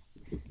 right?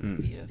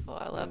 Beautiful.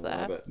 I love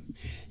that. Love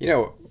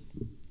it.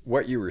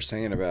 What you were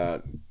saying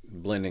about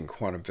blending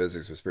quantum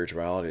physics with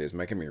spirituality is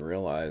making me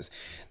realize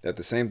that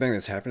the same thing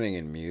that's happening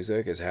in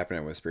music is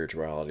happening with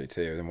spirituality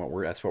too.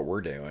 And that's what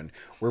we're doing.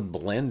 We're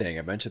blending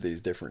a bunch of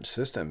these different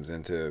systems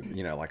into,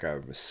 like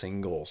a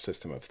single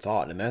system of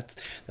thought. And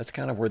that's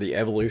kind of where the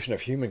evolution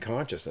of human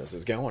consciousness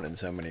is going in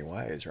so many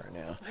ways right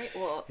now. Right.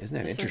 Well, isn't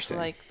that interesting?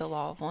 Is like the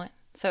law of one.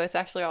 So it's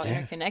actually all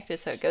interconnected.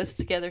 So it goes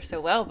together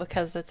so well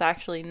because it's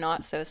actually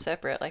not so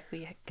separate like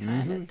we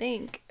kind of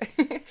think.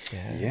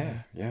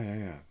 Yeah.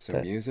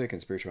 So music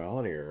and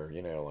spirituality are,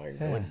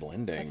 really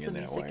blending in that way.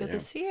 That's the music of the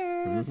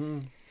spheres. Mm-hmm.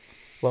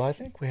 Well, I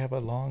think we have a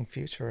long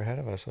future ahead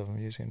of us of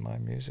using my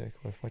music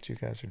with what you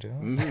guys are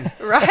doing.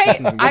 Mm-hmm.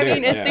 Right? I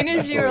mean, as soon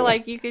as you were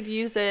like, you could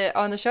use it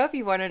on the show if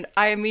you wanted,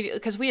 I immediately,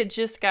 because we had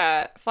just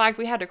got flagged,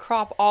 we had to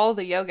crop all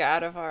the yoga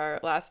out of our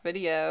last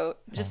video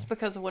just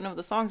because of one of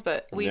the songs,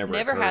 but we've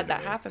never had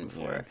that happen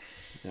before.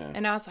 Yeah.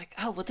 And I was like,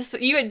 oh, well,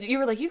 you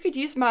were like, you could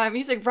use my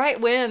music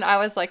right when I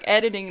was like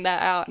editing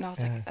that out. And I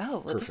was like,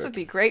 oh, well, this would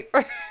be great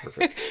for.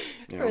 Perfect.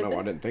 I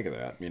didn't think of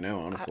that,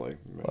 honestly.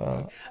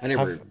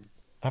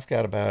 I've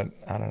got about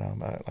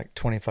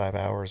 25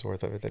 hours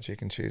worth of it that you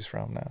can choose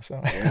from now.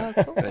 So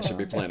cool. That should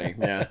be plenty.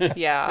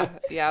 Yeah.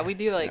 Yeah. We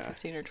do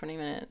 15 or 20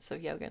 minutes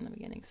of yoga in the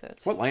beginning. So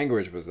it's. What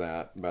language was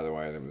that, by the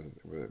way?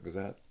 Was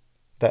that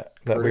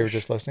we were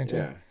just listening to?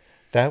 Yeah.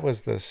 That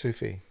was the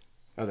Sufi.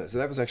 Oh, so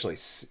that was actually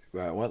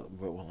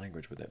what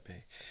language would that be?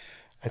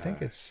 I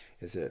think it's.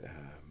 Is it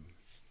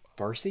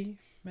Farsi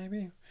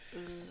maybe?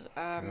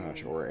 I'm not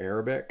sure. Or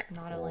Arabic.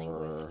 Not a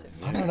linguist.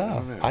 I don't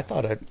know. I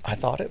thought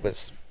it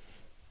was.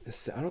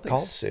 I don't think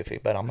called Sufi,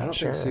 but I'm not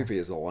sure. I don't think Sufi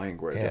is a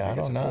language. Yeah, I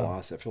don't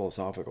know.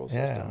 Philosophical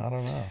system. Yeah, I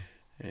don't know.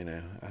 You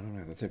know, I don't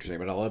know. That's interesting,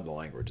 but I love the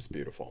language. It's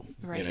beautiful.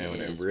 Right. You know,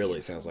 and it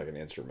really sounds like an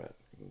instrument.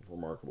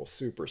 Remarkable,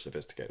 super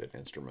sophisticated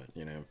instrument.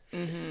 You know.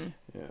 Mm-hmm.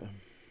 Yeah.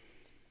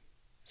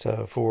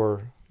 So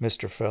for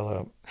Mr.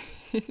 Phillip,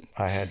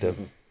 I had to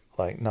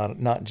like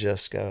not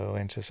just go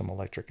into some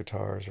electric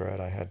guitars, right?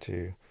 I had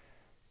to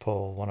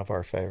pull one of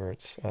our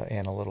favorites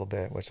in a little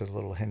bit, which is a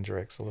little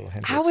Hendrix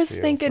I was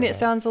thinking it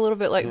sounds a little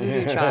bit like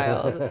Voodoo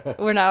Child.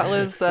 When I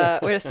was,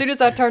 as soon as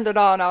I turned it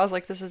on, I was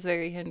like, this is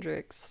very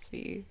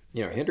Hendrix-y.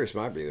 You know, Hendrix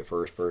might be the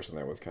first person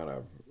that was kind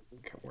of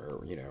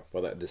where, you know,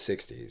 well, the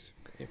 60s,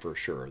 for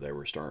sure. They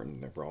were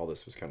starting, all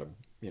this was kind of,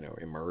 you know,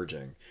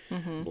 emerging,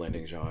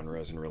 blending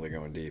genres and really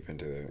going deep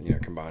into, you know,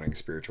 combining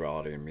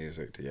spirituality and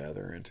music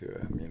together into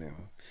a, you know,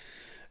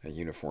 a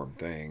uniform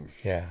thing.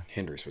 Yeah.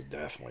 Hendrix was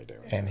definitely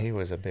doing and that. he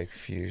was a big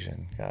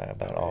fusion guy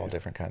about all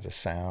different kinds of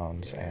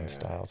sounds and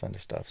styles and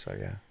stuff. So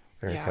yeah,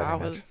 very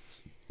cutting edge.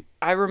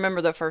 I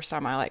remember the first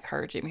time I like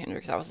heard Jimi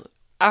Hendrix. I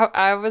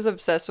was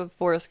obsessed with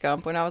Forrest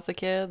Gump when I was a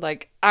kid.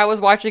 Like I was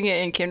watching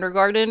it in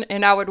kindergarten,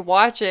 and I would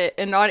watch it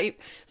and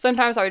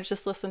sometimes I would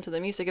just listen to the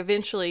music.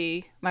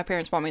 Eventually, my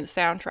parents bought me the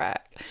soundtrack,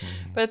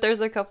 but there's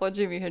a couple of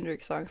Jimi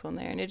Hendrix songs on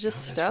there, and it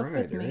just stuck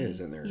with me. There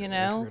is in there. You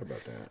know, I forgot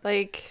about that.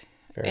 like.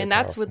 Very and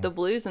that's powerful. with the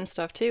blues and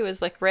stuff too.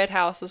 Is like Red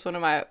House is one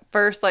of my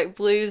first like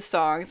blues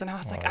songs, and I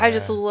was like, I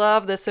just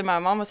love this. And my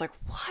mom was like,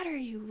 "What are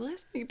you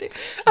listening to?"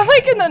 I'm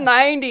like in the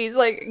 '90s,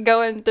 like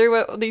going through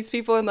what these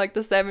people in like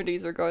the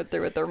 '70s were going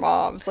through with their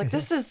moms. Like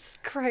this is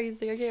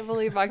crazy. I can't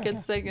believe my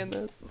kid's singing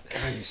this.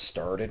 God, you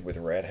started with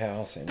Red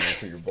House, and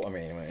for your, I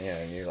mean,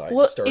 yeah, you like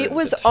started it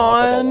was at the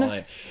top of the on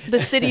line. the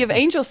City of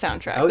Angels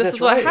soundtrack. Oh, this that's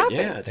is what right. happened.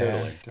 Yeah,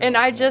 totally. And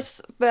I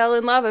just fell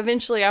in love.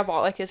 Eventually, I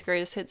bought like his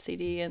greatest hit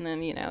CD, and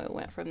then you know it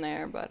went from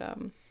there. But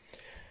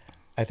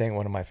I think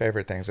one of my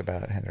favorite things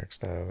about Hendrix,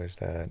 though, is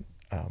that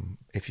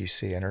if you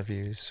see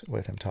interviews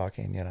with him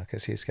talking, you know,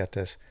 because he's got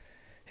this,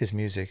 his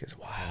music is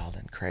wild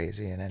and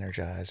crazy and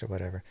energized or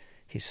whatever.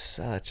 He's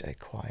such a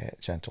quiet,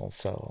 gentle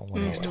soul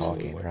when he's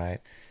talking, right?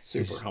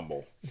 Super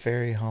humble.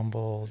 Very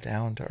humble,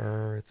 down to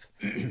earth,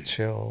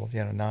 chill,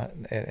 you know,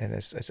 and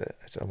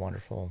it's a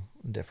wonderful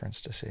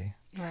difference to see.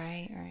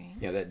 Right.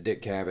 Yeah, that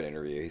Dick Cavett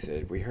interview. He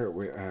said, we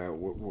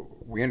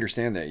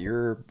understand that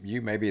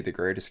you may be the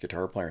greatest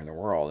guitar player in the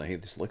world, and he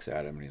just looks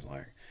at him and he's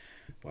like,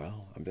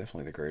 well, I'm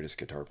definitely the greatest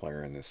guitar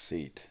player in this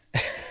seat.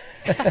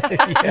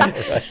 Yeah,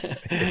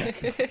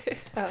 right.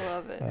 I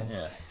love it.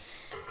 Yeah.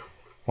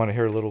 Want to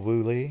hear a little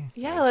Wu Lee?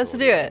 Yeah, let's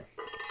do it.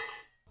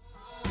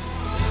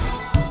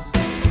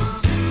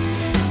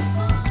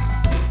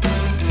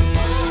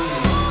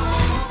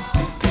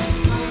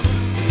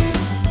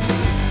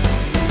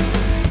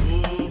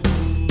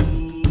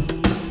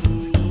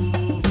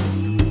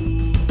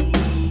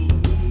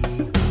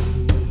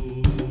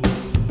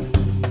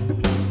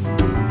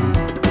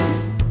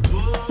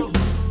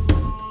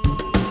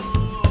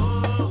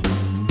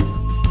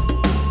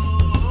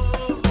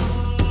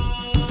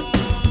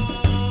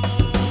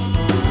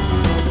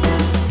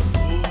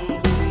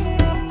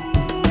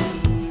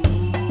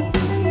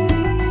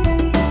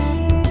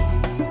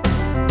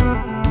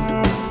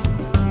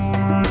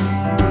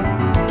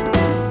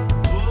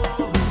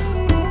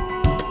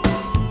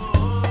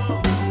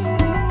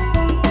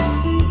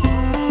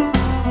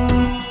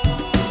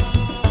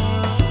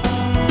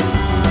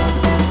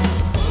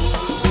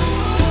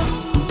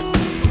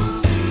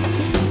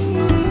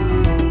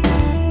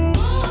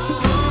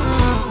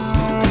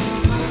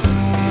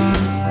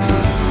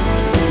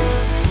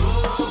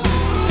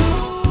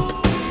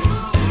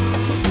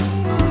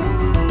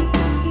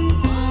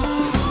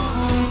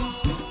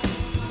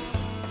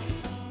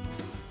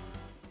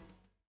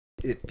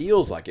 It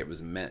feels like it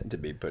was meant to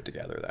be put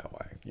together that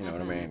way. You know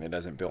what I mean? It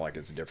doesn't feel like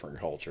it's different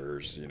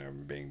cultures, you know,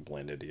 being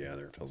blended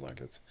together. It feels like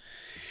it's,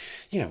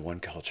 you know, one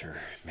culture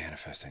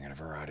manifesting in a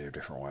variety of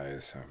different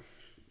ways. So.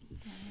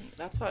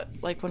 That's what,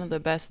 like, one of the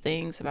best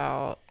things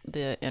about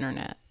the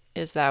internet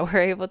is that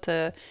we're able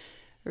to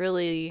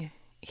really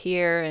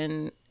hear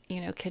and,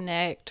 you know,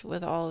 connect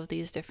with all of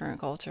these different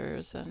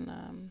cultures.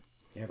 And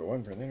Yeah, if it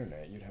wasn't for the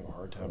internet, you'd have a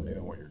hard time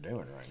doing what you're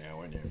doing right now,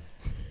 wouldn't you?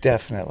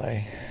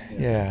 Definitely.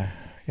 Yeah.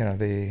 You know,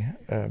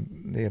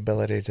 the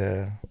ability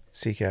to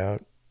seek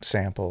out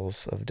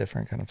samples of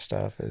different kind of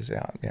stuff is, you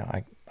know,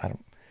 I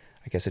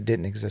guess it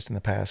didn't exist in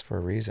the past for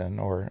a reason,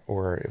 or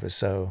it was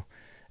so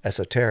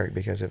esoteric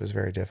because it was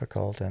very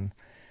difficult. And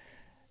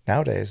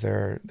nowadays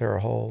there are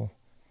whole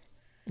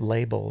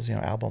labels, you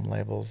know, album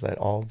labels that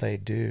all they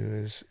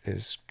do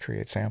is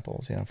create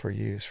samples, you know, for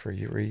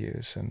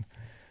reuse. And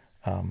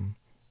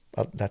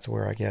that's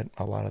where I get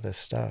a lot of this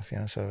stuff, you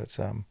know. So it's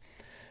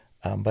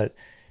but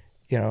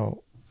you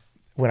know,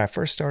 when I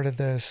first started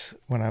this,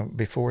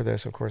 before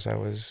this, of course, I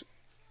was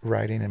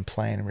writing and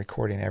playing and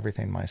recording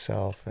everything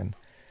myself. And,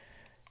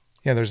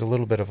 you know, there's a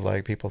little bit of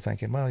like people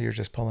thinking, well, you're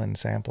just pulling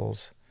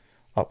samples.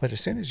 But as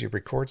soon as you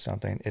record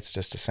something, it's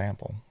just a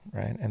sample,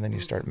 right? And then you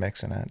start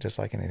mixing it just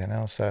like anything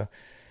else. So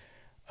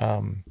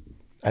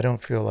I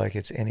don't feel like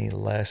it's any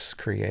less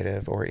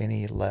creative or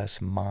any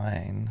less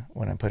mine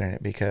when I'm putting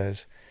it,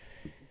 because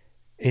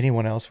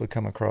anyone else would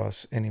come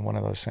across any one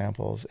of those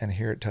samples and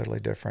hear it totally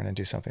different and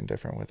do something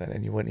different with it,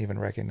 and you wouldn't even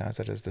recognize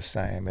it as the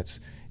same. It's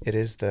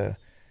the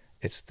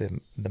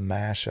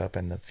mashup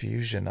and the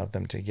fusion of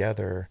them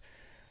together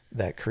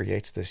that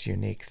creates this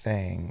unique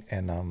thing.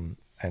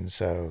 And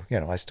so,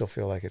 I still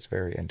feel like it's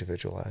very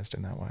individualized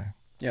in that way.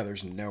 Yeah,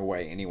 there's no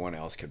way anyone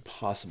else could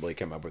possibly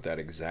come up with that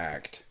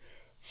exact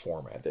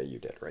format that you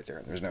did right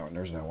there. There's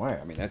no way.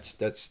 I mean,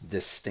 that's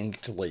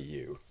distinctly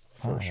you,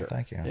 for sure.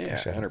 Thank you. I Yeah,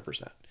 appreciate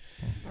 100%.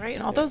 Right,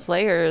 and all those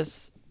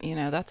layers,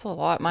 that's a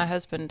lot. My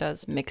husband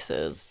does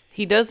mixes.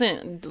 He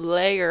doesn't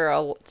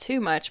layer too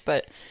much,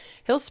 but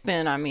he'll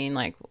spend,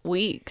 like,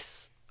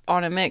 weeks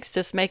on a mix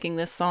just making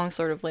this song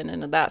sort of blend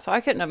into that. So I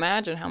couldn't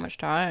imagine how much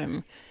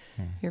time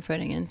you're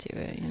putting into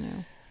it,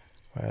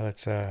 Well,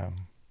 it's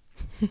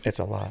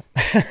a lot.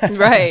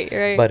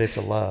 Right. But it's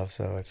a love,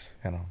 so it's,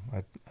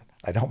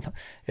 I don't,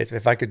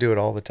 if I could do it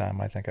all the time,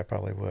 I think I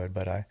probably would,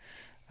 but I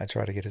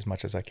try to get as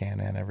much as I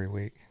can in every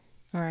week.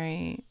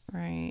 Right.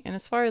 And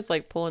as far as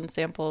like pulling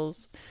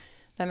samples,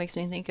 that makes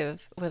me think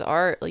of with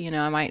art,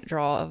 I might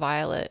draw a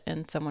violet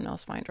and someone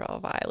else might draw a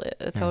violet,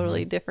 a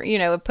totally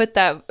different, put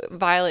that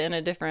violet in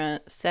a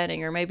different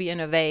setting or maybe in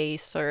a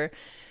vase or,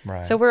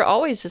 right. So we're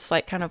always just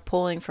like kind of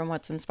pulling from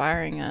what's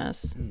inspiring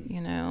us,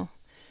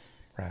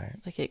 Right.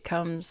 Like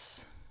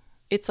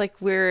it's like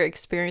we're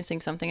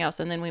experiencing something else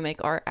and then we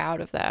make art out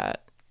of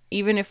that.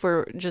 Even if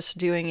we're just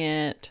doing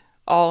it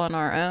all on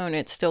our own,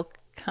 it's still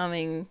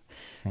coming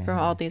from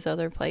all these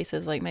other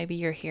places. Like maybe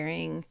you're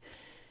hearing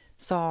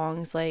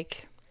songs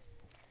like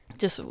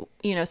just,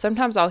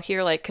 sometimes I'll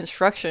hear like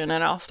construction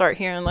and I'll start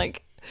hearing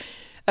like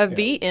a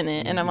beat in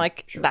it and I'm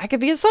like, that could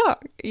be a song,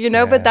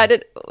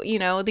 but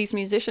these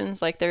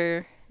musicians, like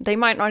they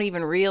might not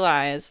even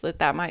realize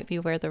that might be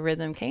where the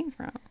rhythm came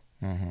from,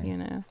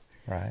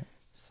 Right.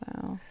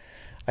 So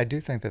I do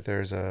think that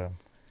there's a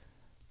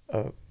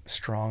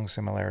strong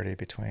similarity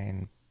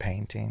between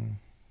painting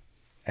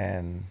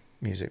and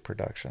music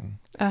production.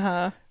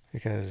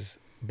 Because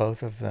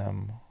both of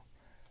them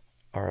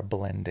are a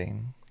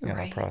blending,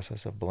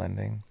 process of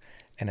blending.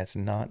 And it's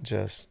not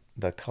just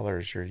the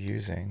colors you're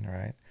using,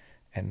 right?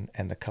 And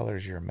the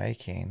colors you're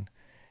making,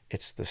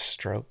 it's the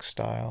stroke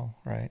style,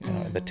 right?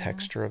 The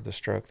texture of the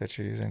stroke that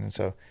you're using. And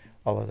so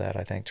all of that,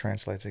 I think,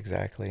 translates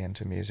exactly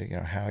into music,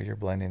 how you're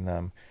blending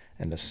them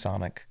and the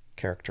sonic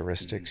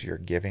characteristics you're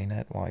giving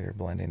it while you're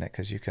blending it.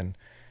 Because you can,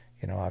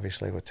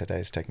 obviously with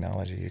today's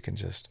technology, you can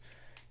just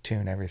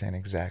tune everything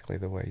exactly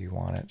the way you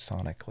want it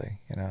sonically,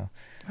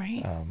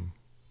 Right.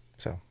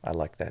 So I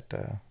like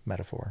that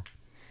metaphor.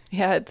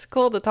 Yeah, it's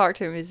cool to talk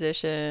to a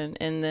musician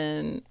and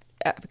then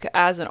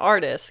as an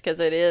artist, because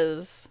it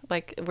is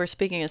like we're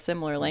speaking a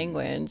similar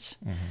language.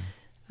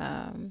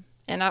 And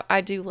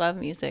I do love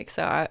music,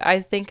 so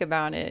I think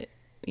about it,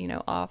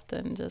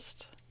 often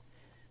just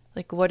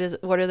like what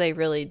are they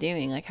really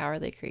doing? Like how are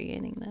they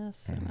creating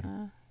this?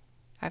 And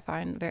I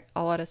find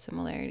a lot of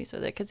similarities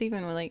with it, because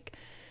even with like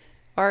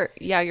art,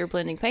 you're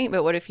blending paint,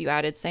 but what if you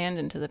added sand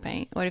into the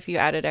paint? What if you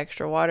added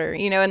extra water?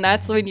 And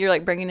that's when you're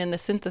like bringing in the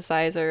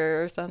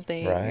synthesizer or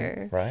something,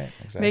 right,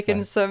 exactly.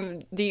 Making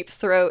some deep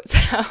throat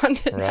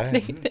sound,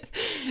 right.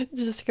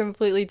 Just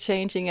completely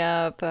changing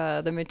up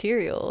the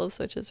materials,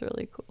 which is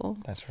really cool.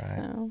 That's right.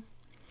 So.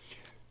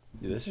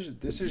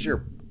 This is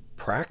your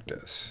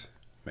practice,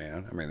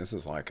 man. I mean, this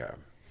is like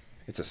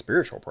it's a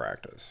spiritual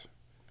practice.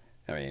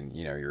 I mean,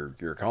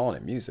 you're calling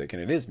it music,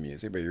 and it is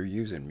music, but you're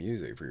using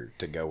music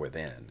to go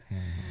within,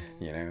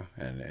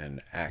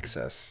 and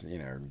access,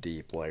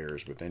 deep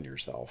layers within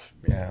yourself.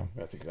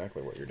 That's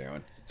exactly what you're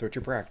doing. So it's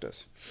your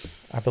practice.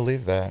 I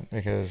believe that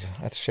because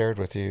I shared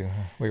with you,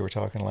 we were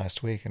talking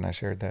last week, and I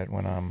shared that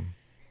when I'm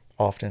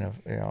often,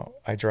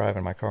 I drive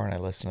in my car and I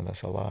listen to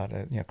this a lot,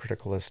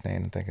 critical listening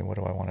and thinking, what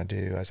do I want to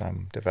do as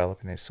I'm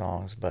developing these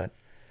songs? But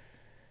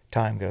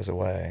time goes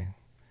away,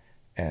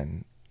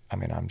 and I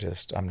mean,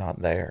 I'm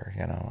not there,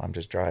 I'm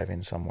just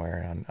driving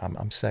somewhere and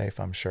I'm safe,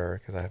 I'm sure,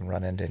 because I haven't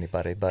run into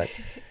anybody, but,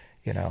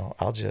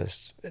 I'll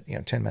just,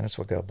 10 minutes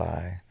will go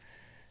by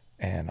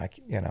and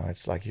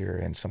it's like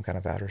I'm in some kind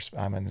of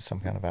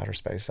outer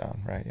space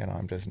zone, right?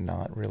 I'm just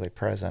not really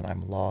present.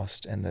 I'm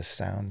lost in this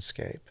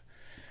soundscape,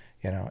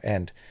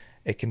 and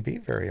it can be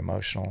very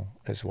emotional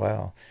as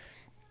well.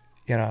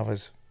 I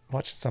was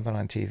watching something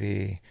on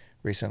TV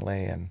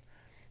recently and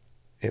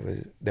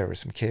there were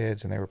some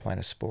kids and they were playing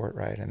a sport,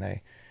 right? And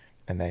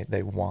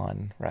they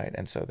won, right?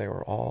 And so they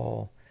were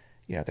all,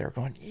 they were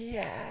going,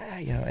 yeah,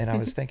 and I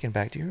was thinking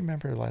back, do you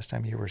remember the last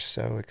time you were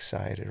so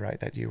excited, right?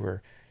 That you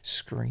were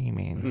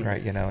screaming,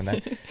 right?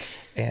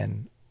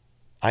 And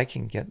I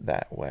can get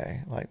that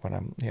way. Like when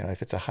I'm,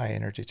 if it's a high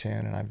energy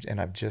tune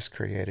and I've just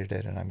created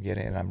it and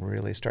I'm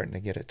really starting to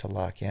get it to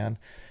lock in.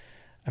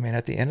 I mean,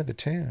 at the end of the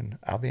tune,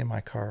 I'll be in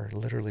my car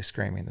literally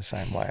screaming the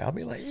same way. I'll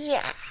be like,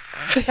 yeah.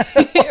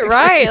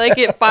 Right. Like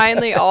it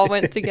finally all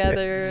went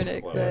together and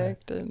it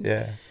clicked. And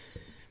Yeah.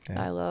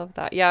 I love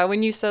that. Yeah.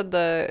 When you said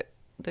the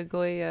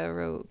Goya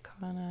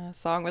Rokana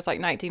song was like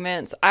 19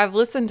 minutes, I've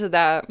listened to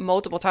that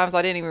multiple times.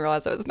 I didn't even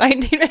realize it was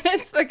 19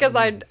 minutes because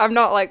I'm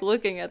not like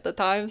looking at the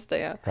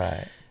timestamp.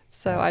 Right.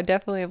 So I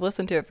definitely have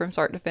listened to it from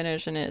start to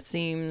finish, and it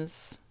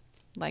seems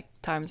like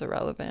time's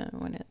irrelevant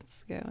when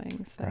it's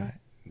going. So. Right.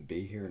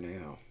 Be here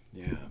now.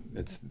 Yeah.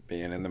 It's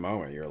being in the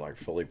moment. You're like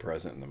fully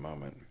present in the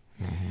moment.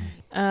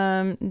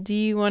 Do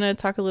you want to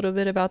talk a little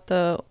bit about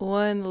the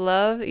One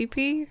Love EP?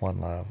 One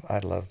Love.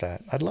 I'd love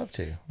that. I'd love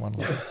to. One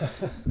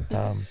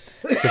Love.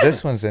 So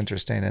this one's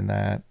interesting in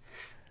that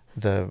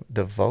the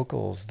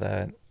vocals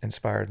that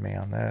inspired me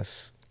on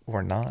this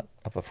were not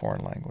of a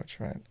foreign language,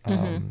 right?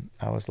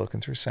 I was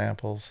looking through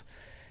samples,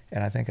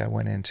 and I think I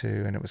went into,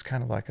 and it was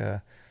kind of like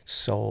a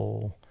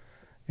soul,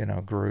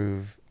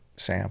 groove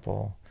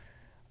sample,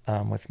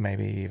 with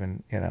maybe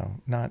even,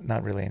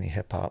 not really any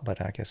hip hop,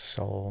 but I guess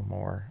soul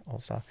more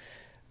also.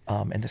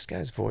 And this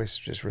guy's voice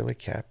just really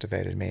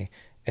captivated me,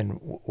 and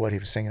what he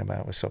was singing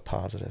about was so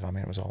positive. I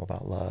mean, it was all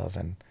about love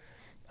and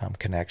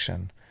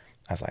connection.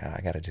 I was like,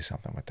 I got to do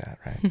something with that,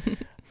 right?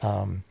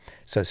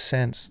 So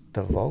since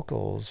the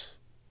vocals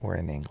were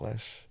in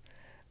English,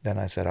 then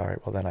I said, all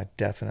right, well, then I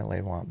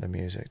definitely want the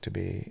music to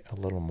be a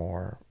little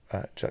more,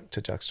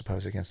 to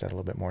juxtapose against that a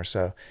little bit more.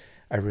 So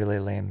I really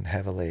lean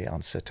heavily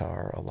on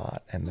sitar a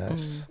lot in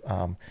this,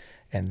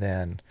 and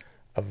then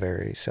a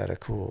very set of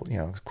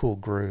cool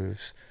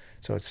grooves.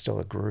 So it's still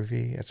a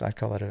groovy. I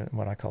call it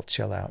what I call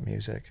chill out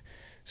music.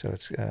 So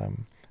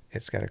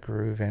it's got a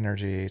groove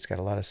energy. It's got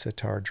a lot of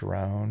sitar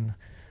drone,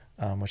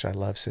 which I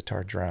love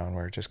sitar drone,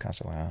 where it just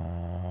constantly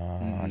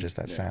just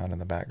that sound in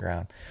the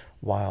background,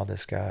 while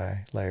this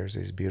guy layers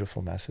these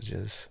beautiful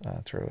messages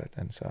through it.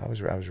 And so I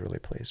was really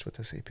pleased with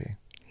this EP.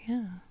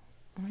 Yeah,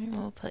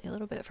 we'll play a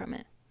little bit from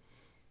it.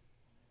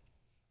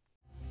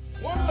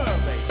 One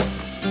love, baby.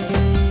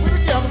 We're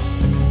together,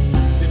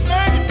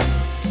 united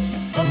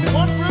under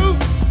one roof.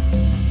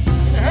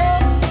 In the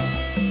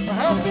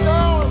house is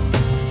ours.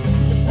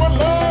 It's one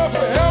love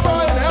forever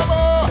and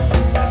ever.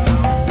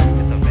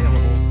 It's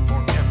available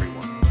for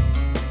everyone.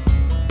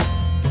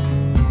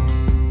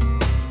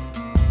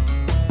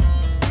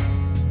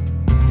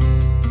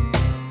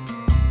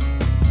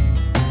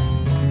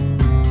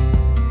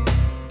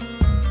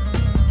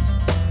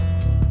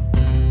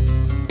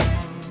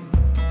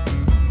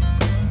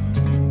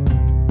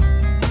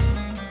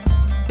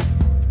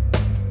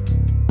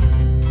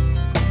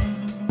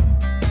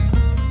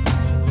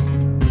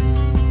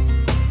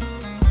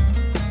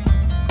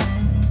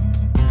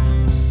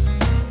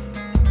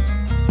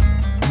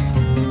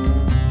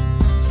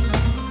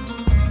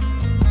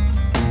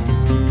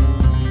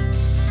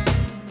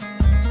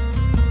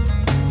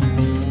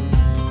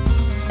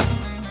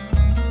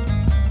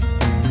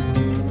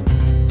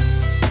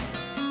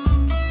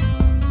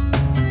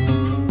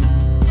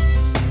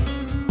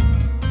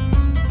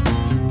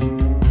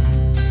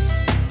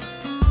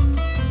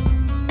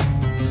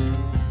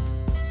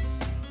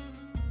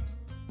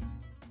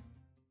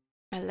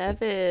 I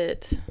love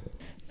it.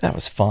 That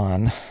was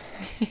fun.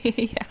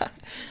 Yeah.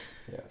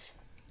 Yes.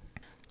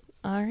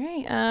 All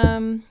right.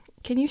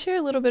 Can you share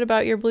a little bit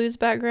about your blues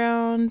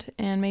background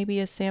and maybe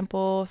a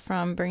sample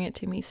from Bring It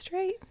To Me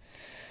Straight?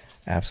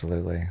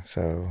 Absolutely.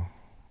 So,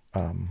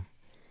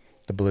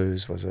 the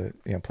blues was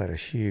played a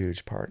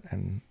huge part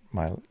in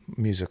my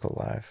musical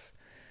life.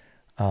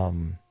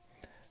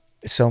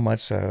 So much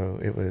so,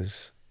 it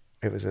was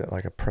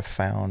like a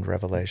profound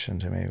revelation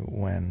to me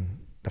when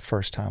the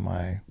first time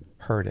I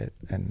heard it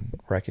and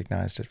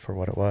recognized it for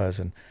what it was.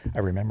 And I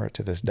remember it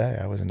to this day.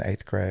 I was in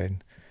 8th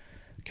grade,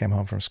 came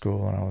home from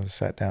school, and I was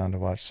sat down to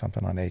watch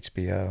something on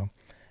HBO.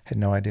 Had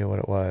no idea what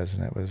it was,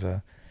 and it was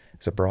a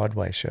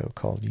Broadway show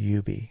called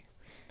Eubie.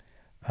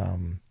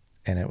 And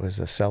it was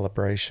a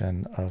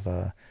celebration of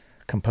a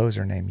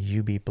composer named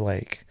Eubie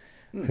Blake,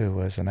 who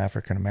was an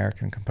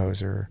African-American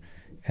composer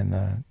in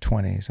the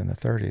 20s and the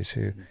 30s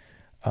who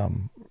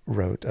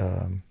wrote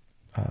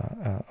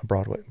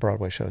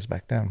Broadway shows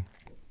back then.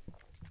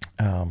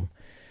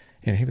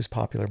 He was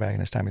popular back in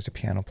his time. He's a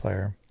piano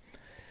player.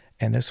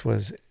 And this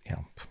was,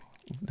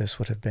 this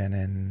would have been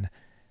in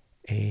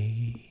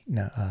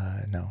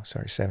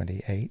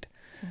 78.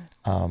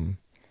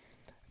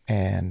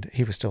 And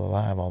he was still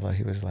alive, although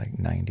he was like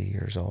 90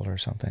 years old or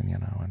something,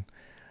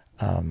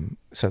 and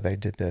so they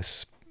did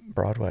this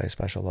Broadway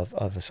special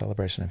of a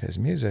celebration of his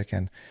music.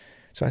 And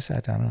so I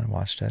sat down and I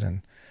watched it,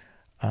 and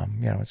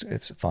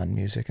it's fun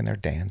music, and they're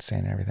dancing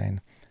and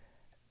everything.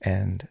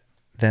 And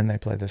then they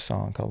played this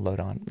song called Low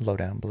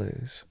Down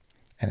Blues,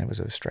 and it was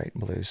a straight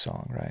blues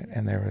song, right?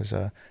 And there was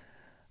a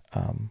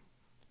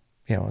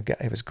guy,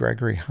 it was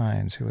Gregory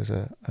Hines, who was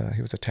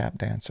he was a tap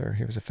dancer.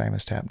 He was a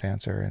famous tap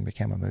dancer and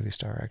became a movie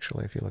star,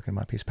 actually. If you look him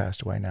up, he's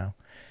passed away now.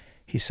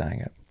 He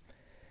sang it.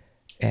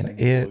 And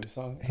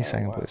he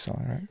sang a blues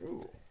song, right?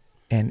 Ooh.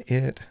 And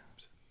it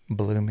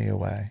blew me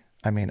away.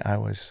 I mean, I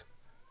was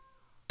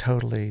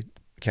totally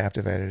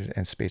captivated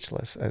and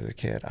speechless as a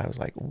kid. I was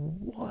like,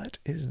 what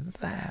is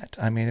that?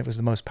 I mean, it was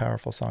the most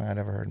powerful song I'd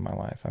ever heard in my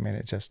life. I mean,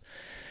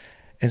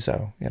 and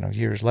so,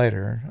 years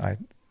later, I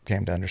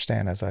came to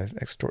understand as I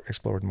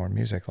explored more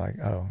music, like,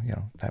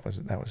 that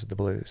was the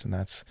blues, and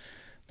that's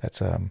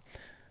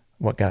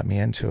what got me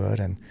into it.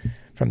 And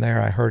from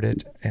there, I heard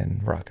it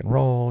in rock and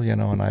roll,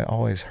 and I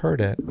always heard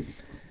it,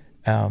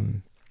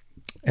 And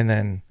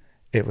then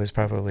it was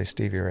probably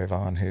Stevie Ray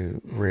Vaughan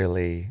who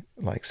really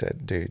like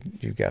said, dude,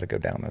 you got to go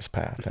down this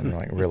path and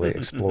like really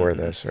explore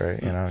this, right?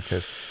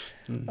 Because,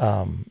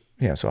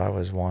 so I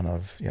was one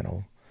of,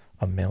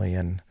 a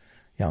million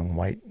young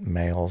white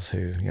males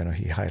who,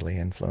 he highly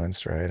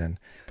influenced, right?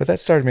 But that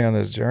started me on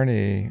this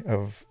journey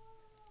of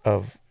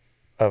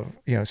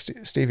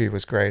Stevie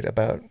was great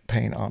about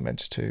paying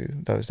homage to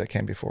those that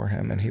came before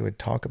him, and he would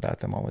talk about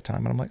them all the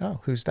time. And I'm like,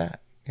 oh, who's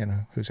that?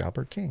 Who's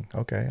Albert King?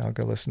 Okay, I'll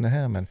go listen to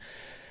him.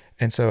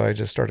 And so I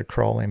just started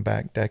crawling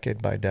back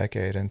decade by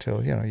decade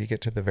until, you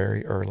get to the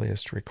very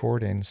earliest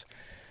recordings.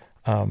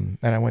 And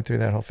I went through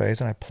that whole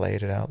phase and I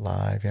played it out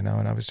live, and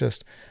I was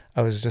just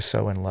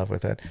so in love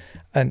with it.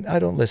 And I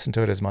don't listen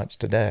to it as much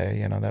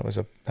today,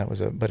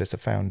 but it's a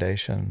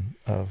foundation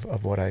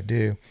of what I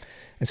do.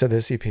 And so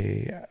this EP,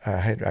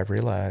 I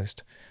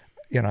realized,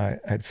 I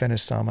had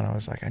finished some and I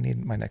was like, I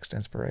need my next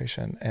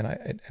inspiration. And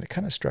it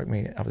kind of struck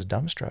me, I was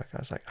dumbstruck. I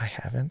was like, I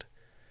haven't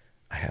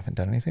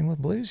done anything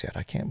with blues yet.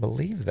 I can't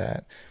believe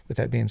that, with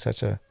that being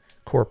such a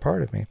core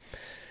part of me.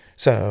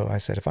 So I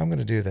said, if I'm going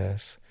to do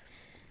this,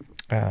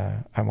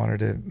 I wanted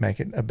to make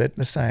it a bit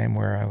the same,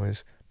 where I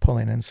was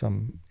pulling in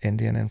some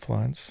Indian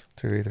influence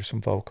through either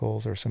some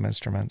vocals or some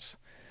instruments,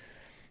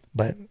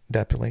 but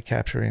definitely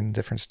capturing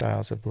different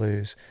styles of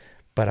blues.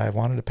 But I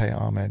wanted to pay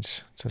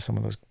homage to some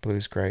of those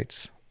blues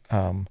greats.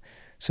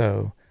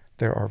 So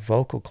there are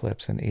vocal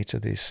clips in each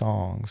of these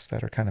songs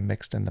that are kind of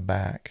mixed in the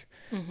back.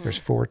 Mm-hmm. There's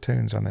 4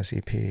 tunes on this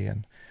EP,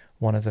 and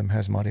one of them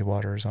has Muddy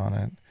Waters on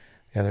it.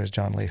 The other is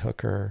John Lee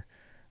Hooker.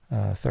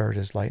 Third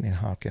is Lightning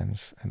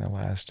Hopkins, and the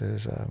last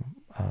is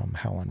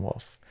Howlin'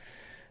 Wolf.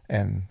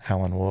 And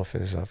Howlin' Wolf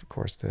is, of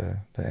course, the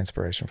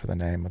inspiration for the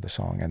name of the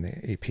song and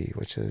the EP,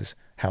 which is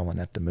Howlin'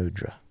 at the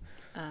Mudra.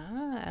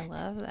 Ah, I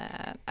love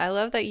that. I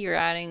love that you're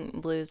adding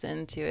blues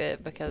into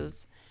it,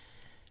 because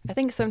I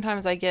think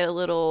sometimes I get a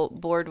little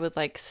bored with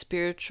like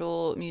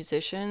spiritual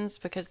musicians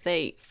because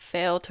they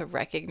fail to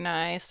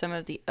recognize some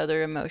of the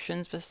other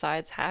emotions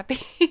besides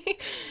happy.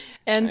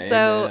 And Amen.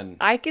 So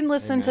I can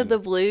listen to the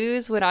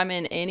blues when I'm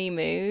in any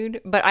mood,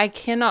 but I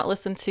cannot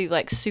listen to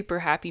like super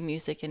happy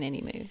music in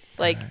any mood.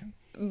 Like, right.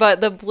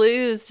 But the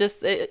blues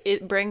just,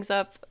 it brings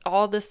up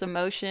all this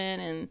emotion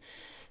and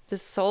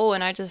this soul,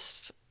 and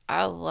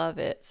I love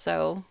it.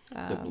 So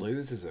the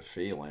blues is a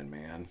feeling,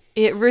 man.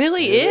 It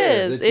really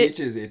is.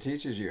 It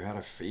teaches you how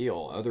to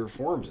feel other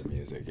forms of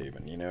music,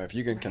 even. If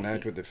you can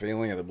connect with the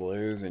feeling of the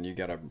blues, and you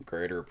got a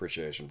greater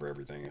appreciation for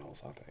everything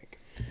else, I think.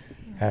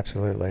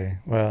 Absolutely.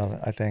 Well,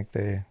 I think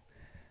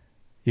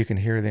you can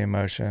hear the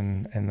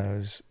emotion in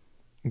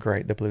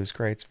the blues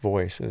greats'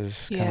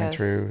 voices coming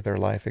through their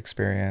life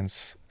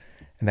experience,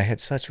 and they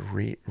had such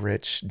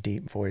rich,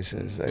 deep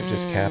voices that are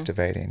just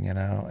captivating,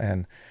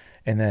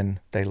 and then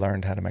they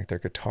learned how to make their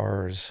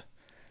guitars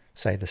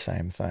say the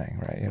same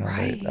thing, right?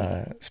 Right.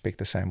 They speak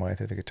the same way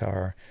through the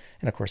guitar,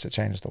 and of course, it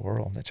changed the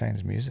world. It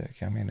changed music.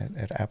 I mean,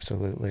 it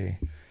absolutely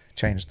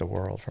changed the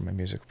world from a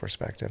musical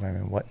perspective. I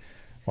mean, what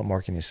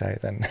more can you say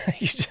than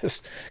you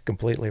just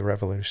completely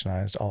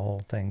revolutionized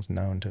all things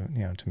known to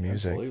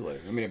music? Absolutely.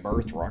 I mean, it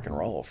birthed rock and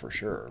roll for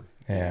sure.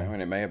 Yeah.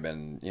 And it may have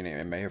been,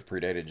 it may have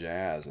predated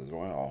jazz as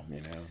well.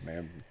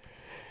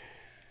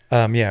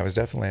 Yeah, it was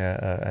definitely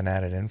an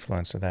added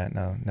influence to that,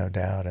 no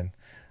doubt. And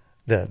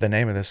the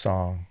name of this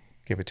song,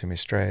 "Give It to Me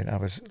Straight," I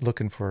was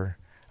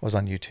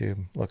on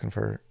YouTube looking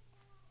for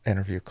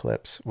interview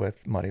clips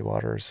with Muddy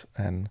Waters,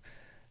 and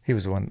he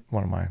was one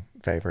of my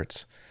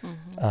favorites.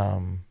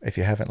 Mm-hmm. If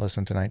you haven't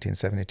listened to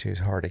 1972's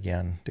 "Hard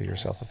Again," do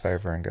yourself a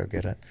favor and go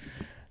get it.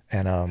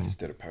 And I just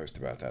did a post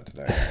about that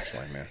today,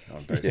 actually, man,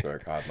 on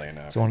Facebook. Yeah. Oddly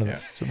enough,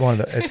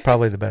 it's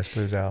probably the best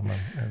blues album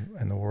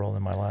in the world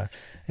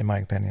in my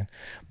opinion.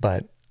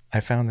 But I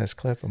found this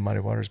clip of Muddy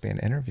Waters being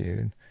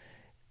interviewed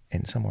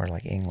in somewhere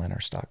like England or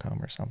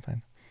Stockholm or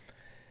something,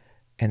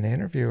 and the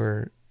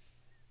interviewer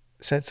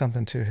said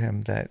something to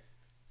him that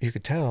you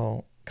could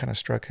tell kind of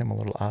struck him a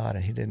little odd,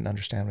 and he didn't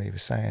understand what he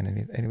was saying,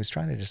 and he was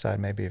trying to decide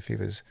maybe if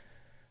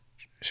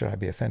should I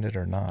be offended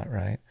or not,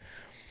 right?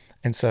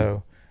 And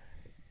so,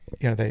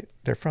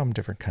 they're from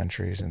different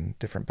countries and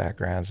different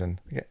backgrounds,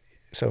 and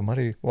so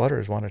Muddy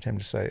Waters wanted him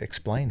to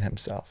explain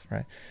himself,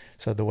 right?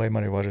 So the way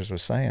Muddy Waters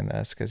was saying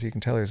this, because you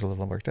can tell he was a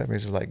little worked up, he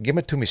was just like, "Give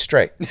it to me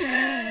straight."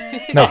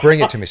 No, bring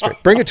it to me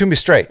straight. Bring it to me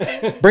straight.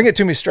 Bring it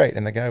to me straight.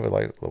 And the guy was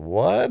like,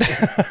 "What?"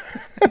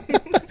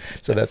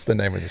 So that's the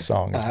name of the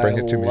song, is "Bring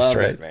It To Me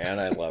Straight." I love it, man.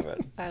 I love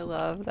it. I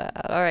love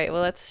that. All right,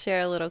 well, let's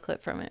share a little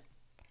clip from it.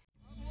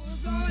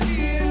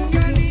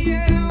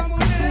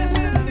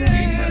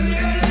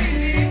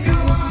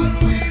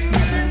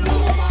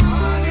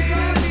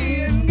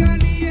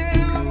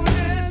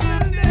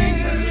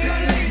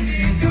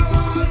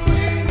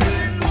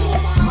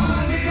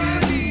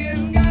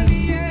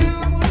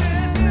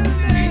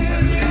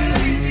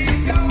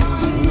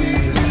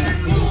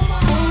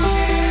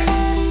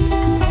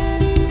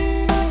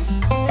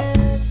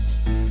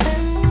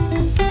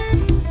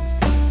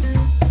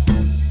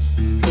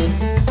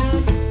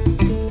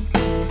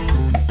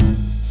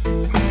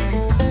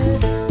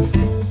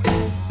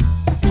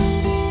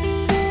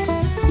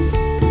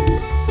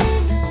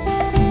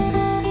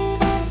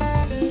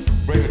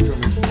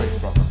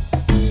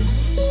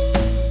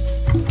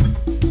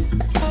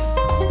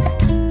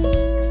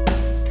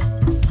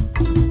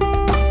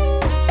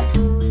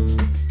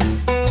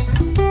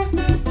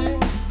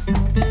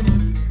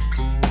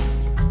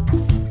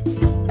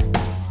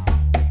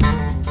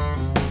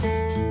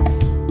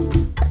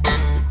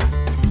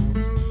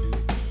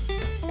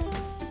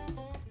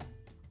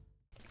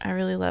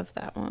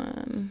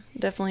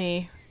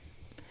 definitely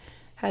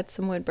had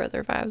some Wood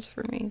Brother vibes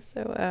for me.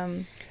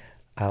 So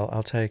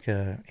I'll take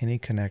any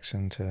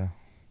connection to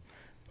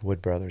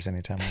Wood Brothers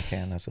anytime I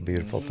can. That's a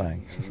beautiful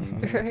thing.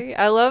 right.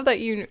 I love that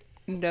you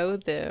know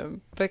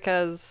them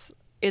because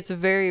it's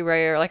very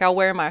rare. Like I'll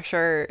wear my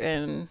shirt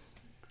and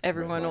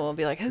everyone will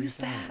be like, "Who's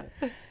that?"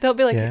 They'll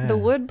be like, Yeah. "The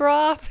Wood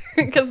Broth,"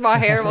 because my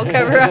hair will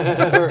cover up.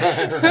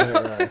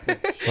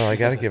 Well, I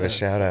got to give a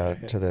shout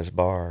out to this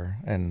bar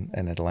in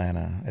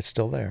Atlanta. It's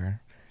still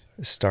there.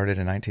 It started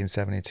in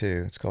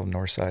 1972. It's called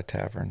Northside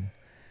Tavern.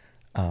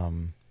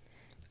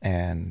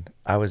 And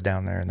I was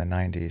down there in the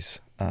 90s,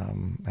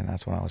 and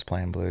that's when I was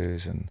playing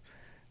blues, and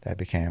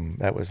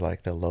that was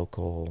like the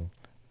local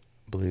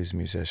blues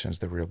musicians,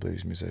 the real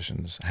blues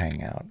musicians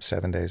hangout,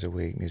 7 days a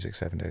week, music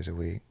 7 days a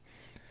week.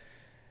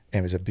 And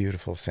it was a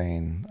beautiful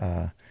scene.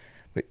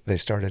 They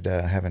started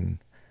having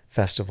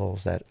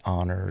festivals that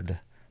honored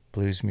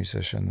blues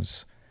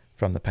musicians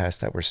from the past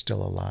that were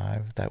still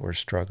alive, that were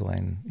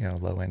struggling,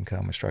 low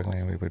income or struggling,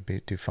 and we would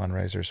do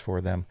fundraisers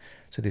for them.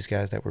 So these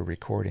guys that were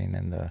recording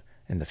in the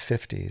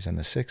 50s and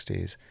the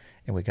 60s,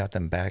 and we got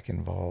them back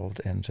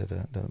involved into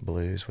the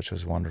blues, which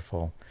was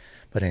wonderful.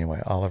 But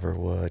anyway, Oliver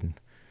Wood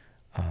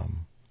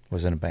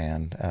was in a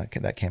band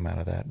that came out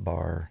of that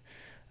bar,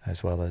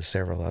 as well as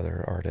several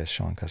other artists.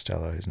 Sean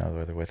Costello, who's no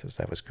longer with us,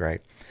 that was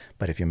great.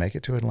 But if you make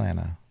it to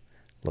Atlanta,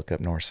 look up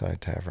Northside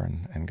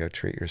Tavern and go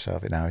treat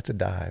yourself. Now it's a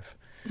dive,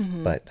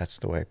 but that's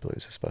the way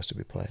blues is supposed to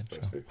be played. It's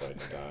supposed to be played in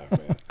a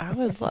dive, man. I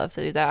would love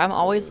to do that. I'm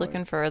always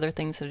looking for other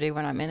things to do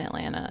when I'm in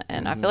Atlanta,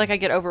 and I feel like I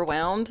get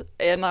overwhelmed,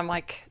 and I'm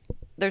like,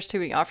 there's too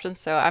many options.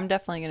 So I'm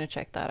definitely going to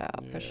check that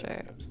out for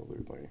sure.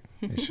 Absolutely.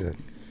 You should.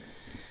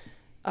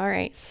 All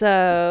right,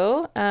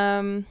 so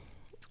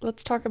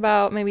let's talk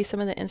about maybe some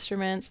of the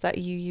instruments that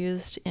you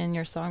used in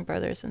your song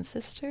Brothers and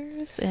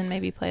Sisters, and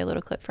maybe play a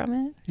little clip from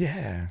it.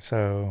 Yeah.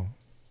 So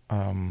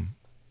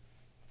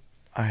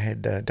I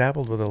had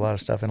dabbled with a lot of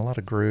stuff and a lot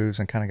of grooves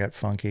and kind of got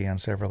funky on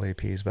several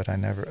EPs, but I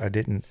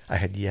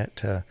had yet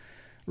to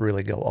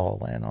really go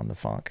all in on the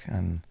funk.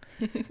 And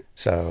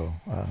so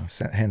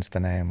hence the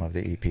name of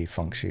the EP,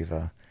 Funk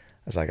Shiva.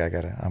 I was like,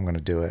 I'm going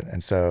to do it.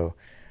 And so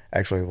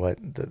actually what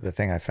the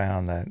thing I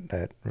found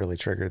that really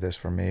triggered this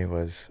for me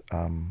was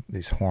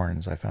these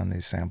horns. I found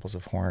these samples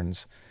of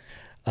horns,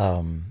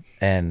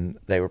 and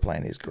they were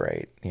playing these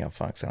great,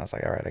 funks. And I was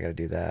like, all right, I got to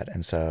do that.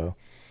 And so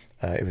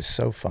it was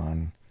so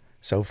fun,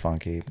 so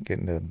funky,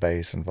 getting the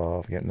bass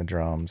involved, getting the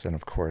drums. And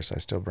of course, I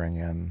still bring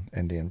in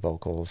Indian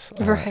vocals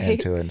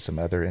into it and some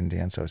other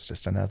Indian. So it's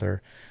just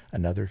another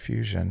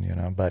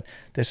fusion, But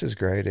this is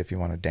great if you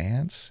want to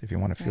dance, if you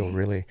want to feel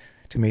really,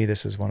 to me,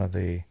 this is one of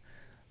the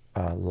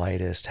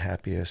lightest,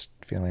 happiest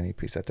feeling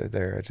EPs that they're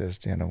there. It's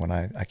just, when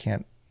I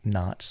can't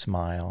not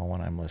smile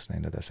when I'm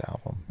listening to this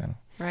album.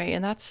 Right.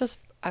 And that's just,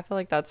 I feel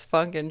like that's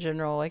funk in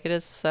general. Like it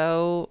is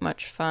so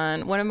much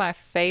fun. One of my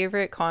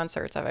favorite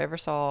concerts I've ever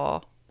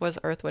saw was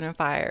Earth, Wind and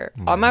Fire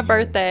on my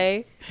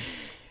birthday.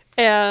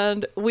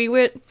 And we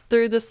went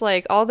through this,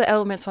 like all the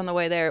elements on the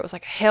way there. It was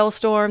like a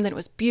hailstorm, then it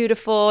was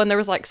beautiful. And there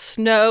was like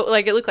snow,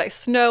 like it looked like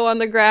snow on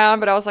the ground,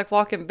 but I was like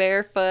walking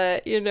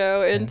barefoot,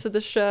 into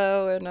the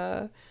show.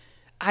 And,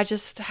 I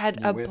just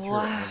had a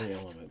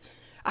blast.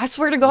 I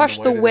swear to gosh,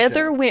 the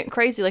weather went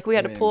crazy. Like we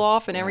had to pull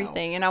off and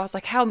everything. And I was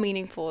like, how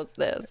meaningful is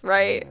this?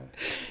 Right.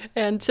 Yeah.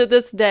 And to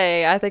this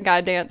day, I think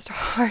I danced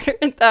harder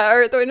at that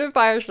Earth, Wind and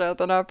Fire show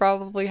than I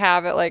probably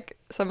have at like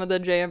some of the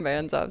jam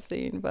bands I've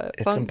seen. But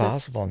it's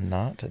impossible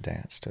not to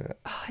dance to it.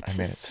 Oh,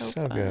 it's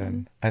so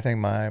good. I think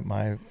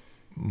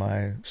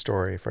my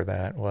story for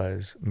that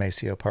was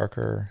Maceo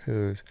Parker,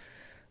 who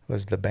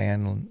was the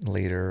band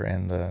leader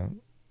and the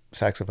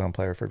saxophone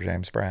player for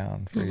James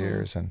Brown for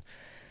years, and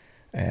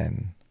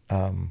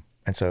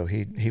so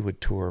he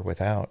would tour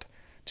without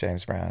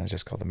James Brown. It's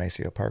just called the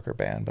Maceo Parker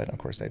Band, but of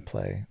course they'd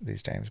play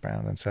these James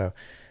Brown. And so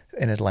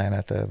in Atlanta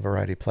at the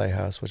Variety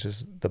Playhouse, which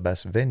is the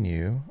best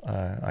venue,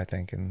 I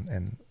think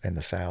in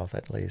the South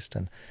at least,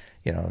 and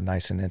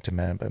nice and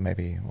intimate, but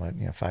maybe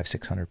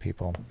 500-600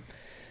 people.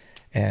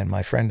 And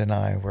my friend and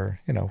I were,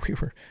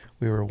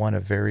 we were one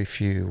of very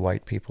few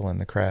white people in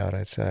the crowd,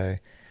 I'd say,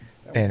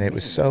 and it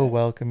was so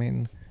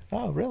welcoming.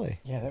 Oh, really?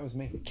 Yeah, that was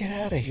me. Get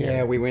out of here.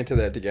 Yeah, we went to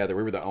that together.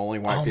 We were the only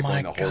white people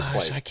in the whole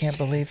place. I can't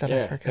believe that.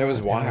 I forgot. It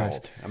was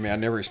wild. I mean, I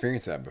never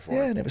experienced that before.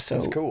 Yeah, and it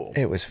was cool.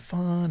 It was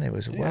fun. It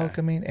was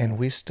welcoming. And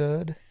we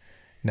stood,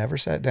 never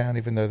sat down,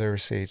 even though there were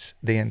seats,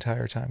 the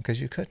entire time,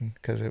 because you couldn't,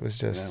 because it was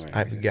just,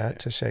 I've got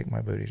to shake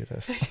my booty to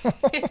this.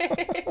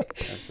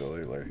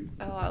 Absolutely.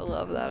 Oh, I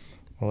love that.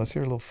 Well, let's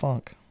hear a little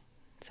funk.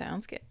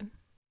 Sounds good.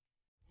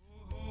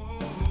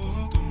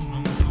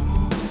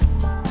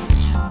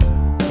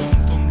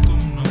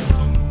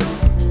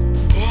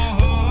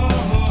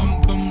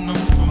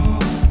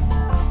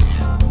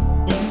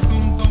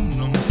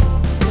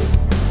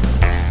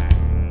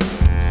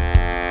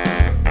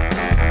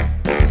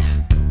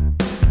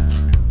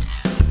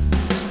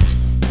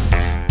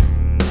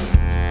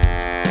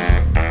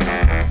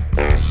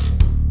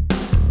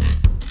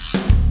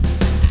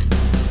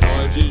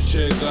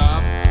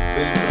 Chegar,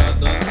 vem pra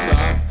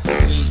dançar,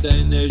 sem tem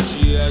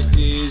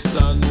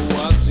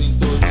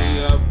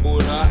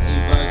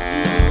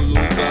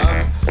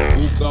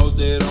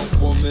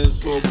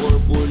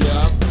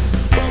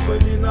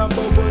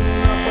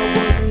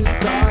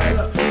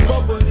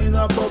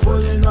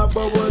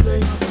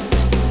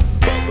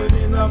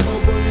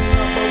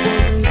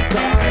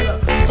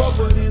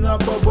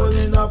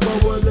tava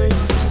o além.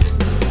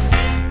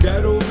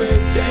 Quero ver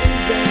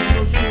quem vem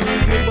no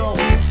swing bom.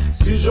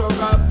 Se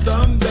jogar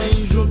também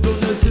junto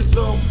nesse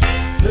som.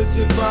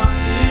 Nesse vai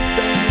e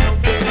vem, não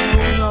tem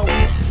não.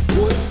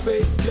 O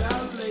respeito é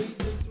a lei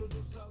dentro do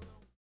salão.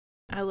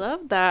 I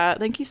love that.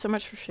 Thank you so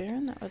much for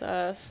sharing that with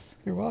us.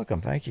 You're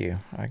welcome. Thank you.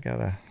 I got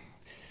a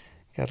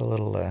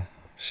little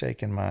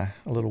shake in a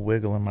little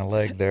wiggle in my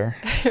leg there.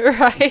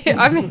 Right?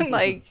 I mean,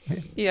 like,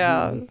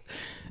 yeah,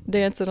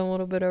 dancing a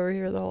little bit over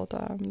here the whole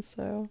time.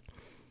 So,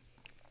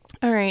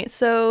 all right.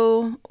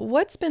 So,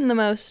 what's been the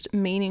most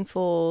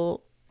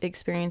meaningful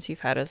experience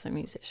you've had as a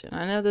musician?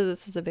 I know that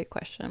this is a big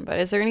question, but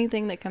is there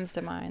anything that comes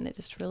to mind that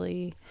just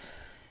really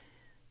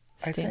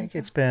I think stands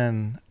it's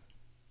been,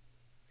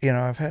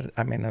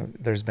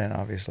 there's been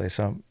obviously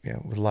some,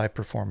 with live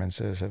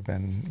performances have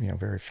been,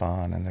 very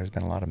fun, and there's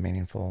been a lot of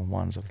meaningful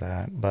ones of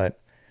that. But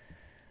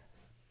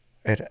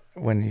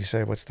when you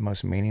say what's the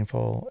most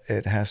meaningful,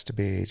 it has to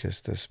be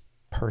just this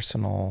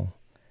personal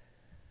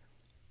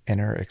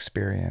inner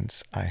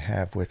experience I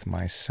have with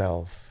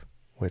myself,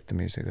 with the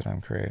music that I'm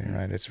creating,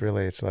 right? It's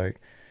like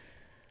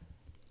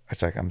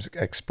I'm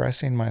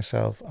expressing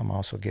myself. I'm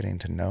also getting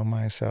to know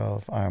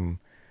myself. I'm,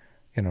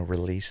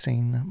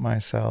 releasing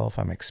myself.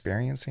 I'm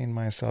experiencing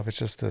myself. It's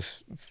just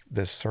this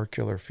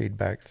circular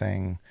feedback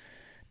thing,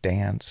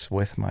 dance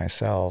with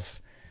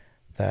myself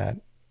that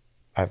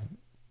I've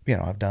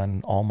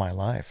done all my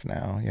life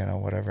now,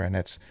 whatever. And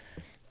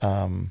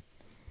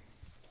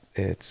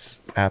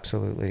it's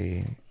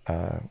absolutely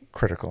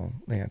critical,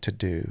 to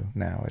do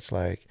now. It's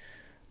like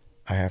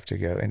I have to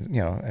go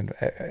and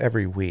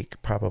every week,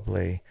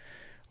 probably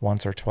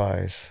once or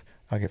twice,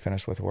 I'll get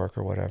finished with work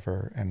or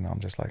whatever, and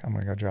I'm just like, I'm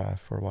going to go drive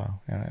for a while.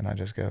 And I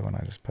just go and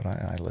I just put on,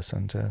 and I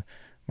listen to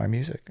my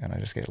music, and I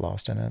just get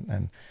lost in it,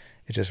 and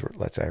it just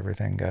lets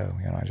everything go.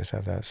 I just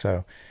have that.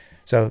 So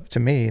to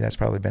me, that's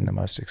probably been the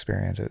most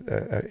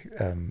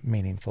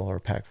meaningful or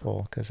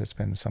impactful, because it's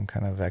been some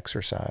kind of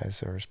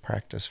exercise or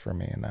practice for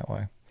me in that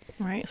way.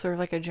 Right. Sort of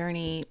like a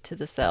journey to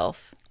the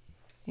self,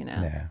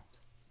 Yeah.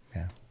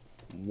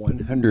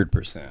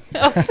 100%.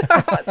 Oh,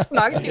 sorry. What's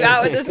knocked you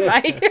out with this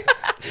mic?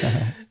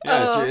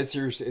 Yeah, it's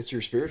your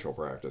spiritual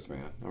practice,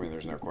 man. I mean,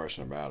 there's no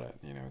question about it.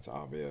 It's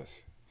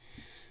obvious.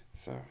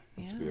 So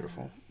it's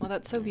beautiful. Well,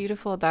 that's so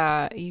beautiful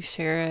that you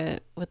share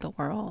it with the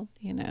world,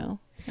 and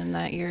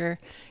that you're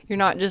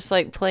not just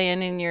like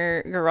playing in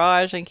your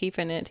garage and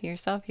keeping it to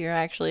yourself. You're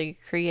actually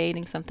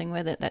creating something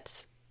with it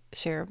that's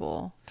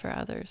shareable for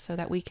others, so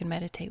that we can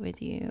meditate with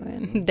you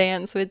and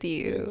dance with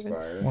you.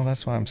 Well,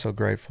 that's why I'm so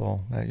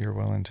grateful that you're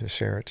willing to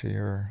share it to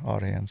your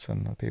audience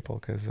and the people,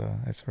 because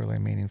it's really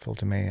meaningful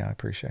to me. I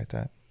appreciate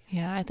that.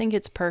 Yeah, I think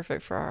it's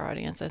perfect for our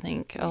audience. I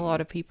think a lot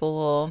of people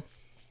will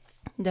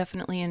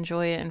definitely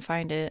enjoy it and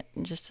find it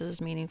just as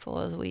meaningful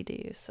as we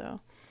do. So,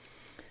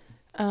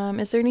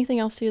 is there anything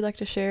else you'd like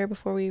to share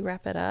before we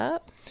wrap it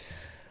up?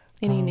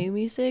 Any new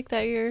music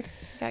that you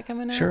got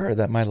coming out? Sure.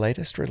 That my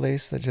latest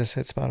release that just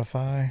hit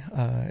Spotify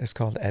is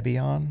called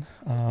Ebion,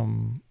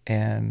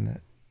 and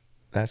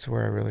that's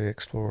where I really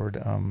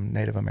explored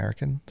Native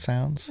American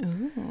sounds.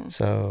 Ooh.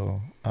 So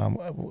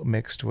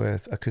mixed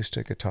with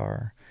acoustic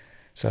guitar.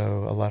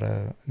 So a lot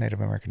of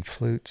Native American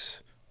flutes,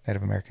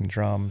 Native American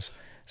drums,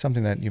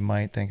 something that you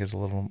might think is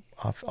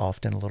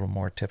often a little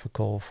more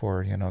typical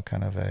for,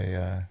 kind of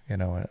a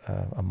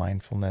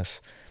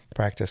mindfulness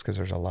practice, because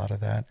there's a lot of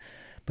that.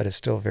 But it's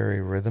still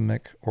very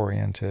rhythmic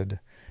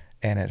oriented,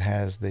 and it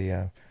has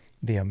the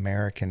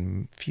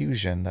American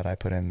fusion that I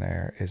put in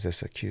there is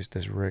this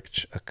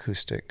rich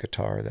acoustic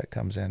guitar that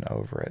comes in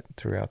over it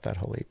throughout that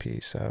whole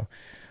EP. So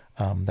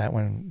that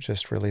one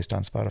just released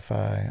on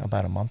Spotify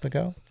about a month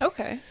ago.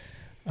 Okay.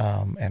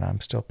 And I'm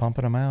still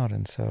pumping them out,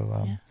 and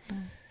so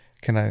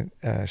can I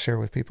share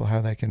with people how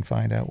they can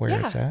find out where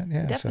it's at?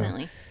 Yeah,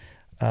 definitely.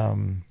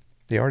 So,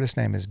 the artist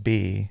name is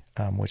B,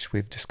 which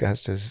we've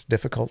discussed is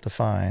difficult to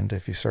find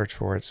if you search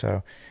for it.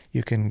 So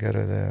you can go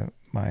to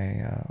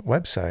my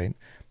website,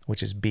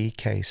 which is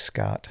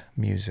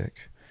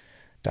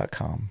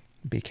bkscottmusic.com,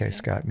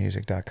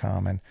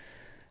 bkscottmusic.com. And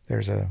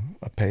there's a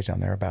page on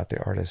there about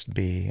the artist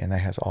B, and that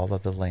has all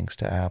of the links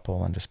to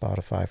Apple and to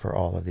Spotify for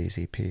all of these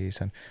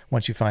EPs. And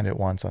once you find it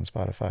once on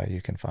Spotify,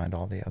 you can find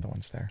all the other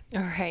ones there.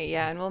 All right,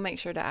 yeah, and we'll make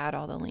sure to add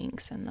all the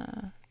links in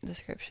the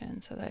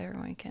description so that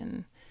everyone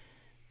can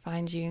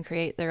find you and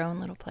create their own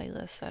little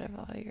playlists out of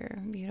all your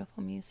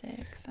beautiful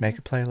music. So. Make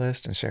a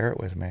playlist and share it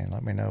with me, and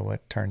let me know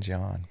what turns you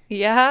on.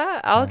 Yeah,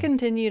 I'll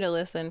continue to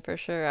listen for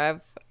sure.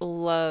 I've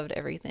loved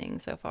everything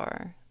so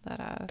far that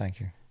I've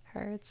Thank you.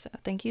 heard. So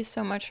thank you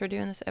so much for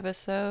doing this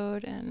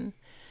episode, and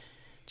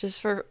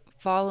just for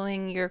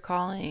following your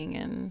calling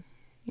and,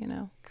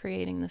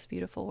 creating this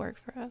beautiful work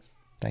for us.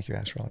 Thank you,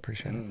 Astral. I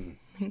appreciate it.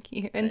 Thank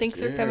you. And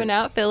thanks for coming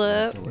out,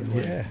 Philip.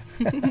 Absolutely. Yeah.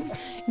 And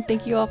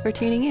thank you all for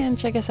tuning in.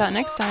 Check us out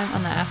next time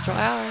on the Astral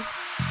Hour.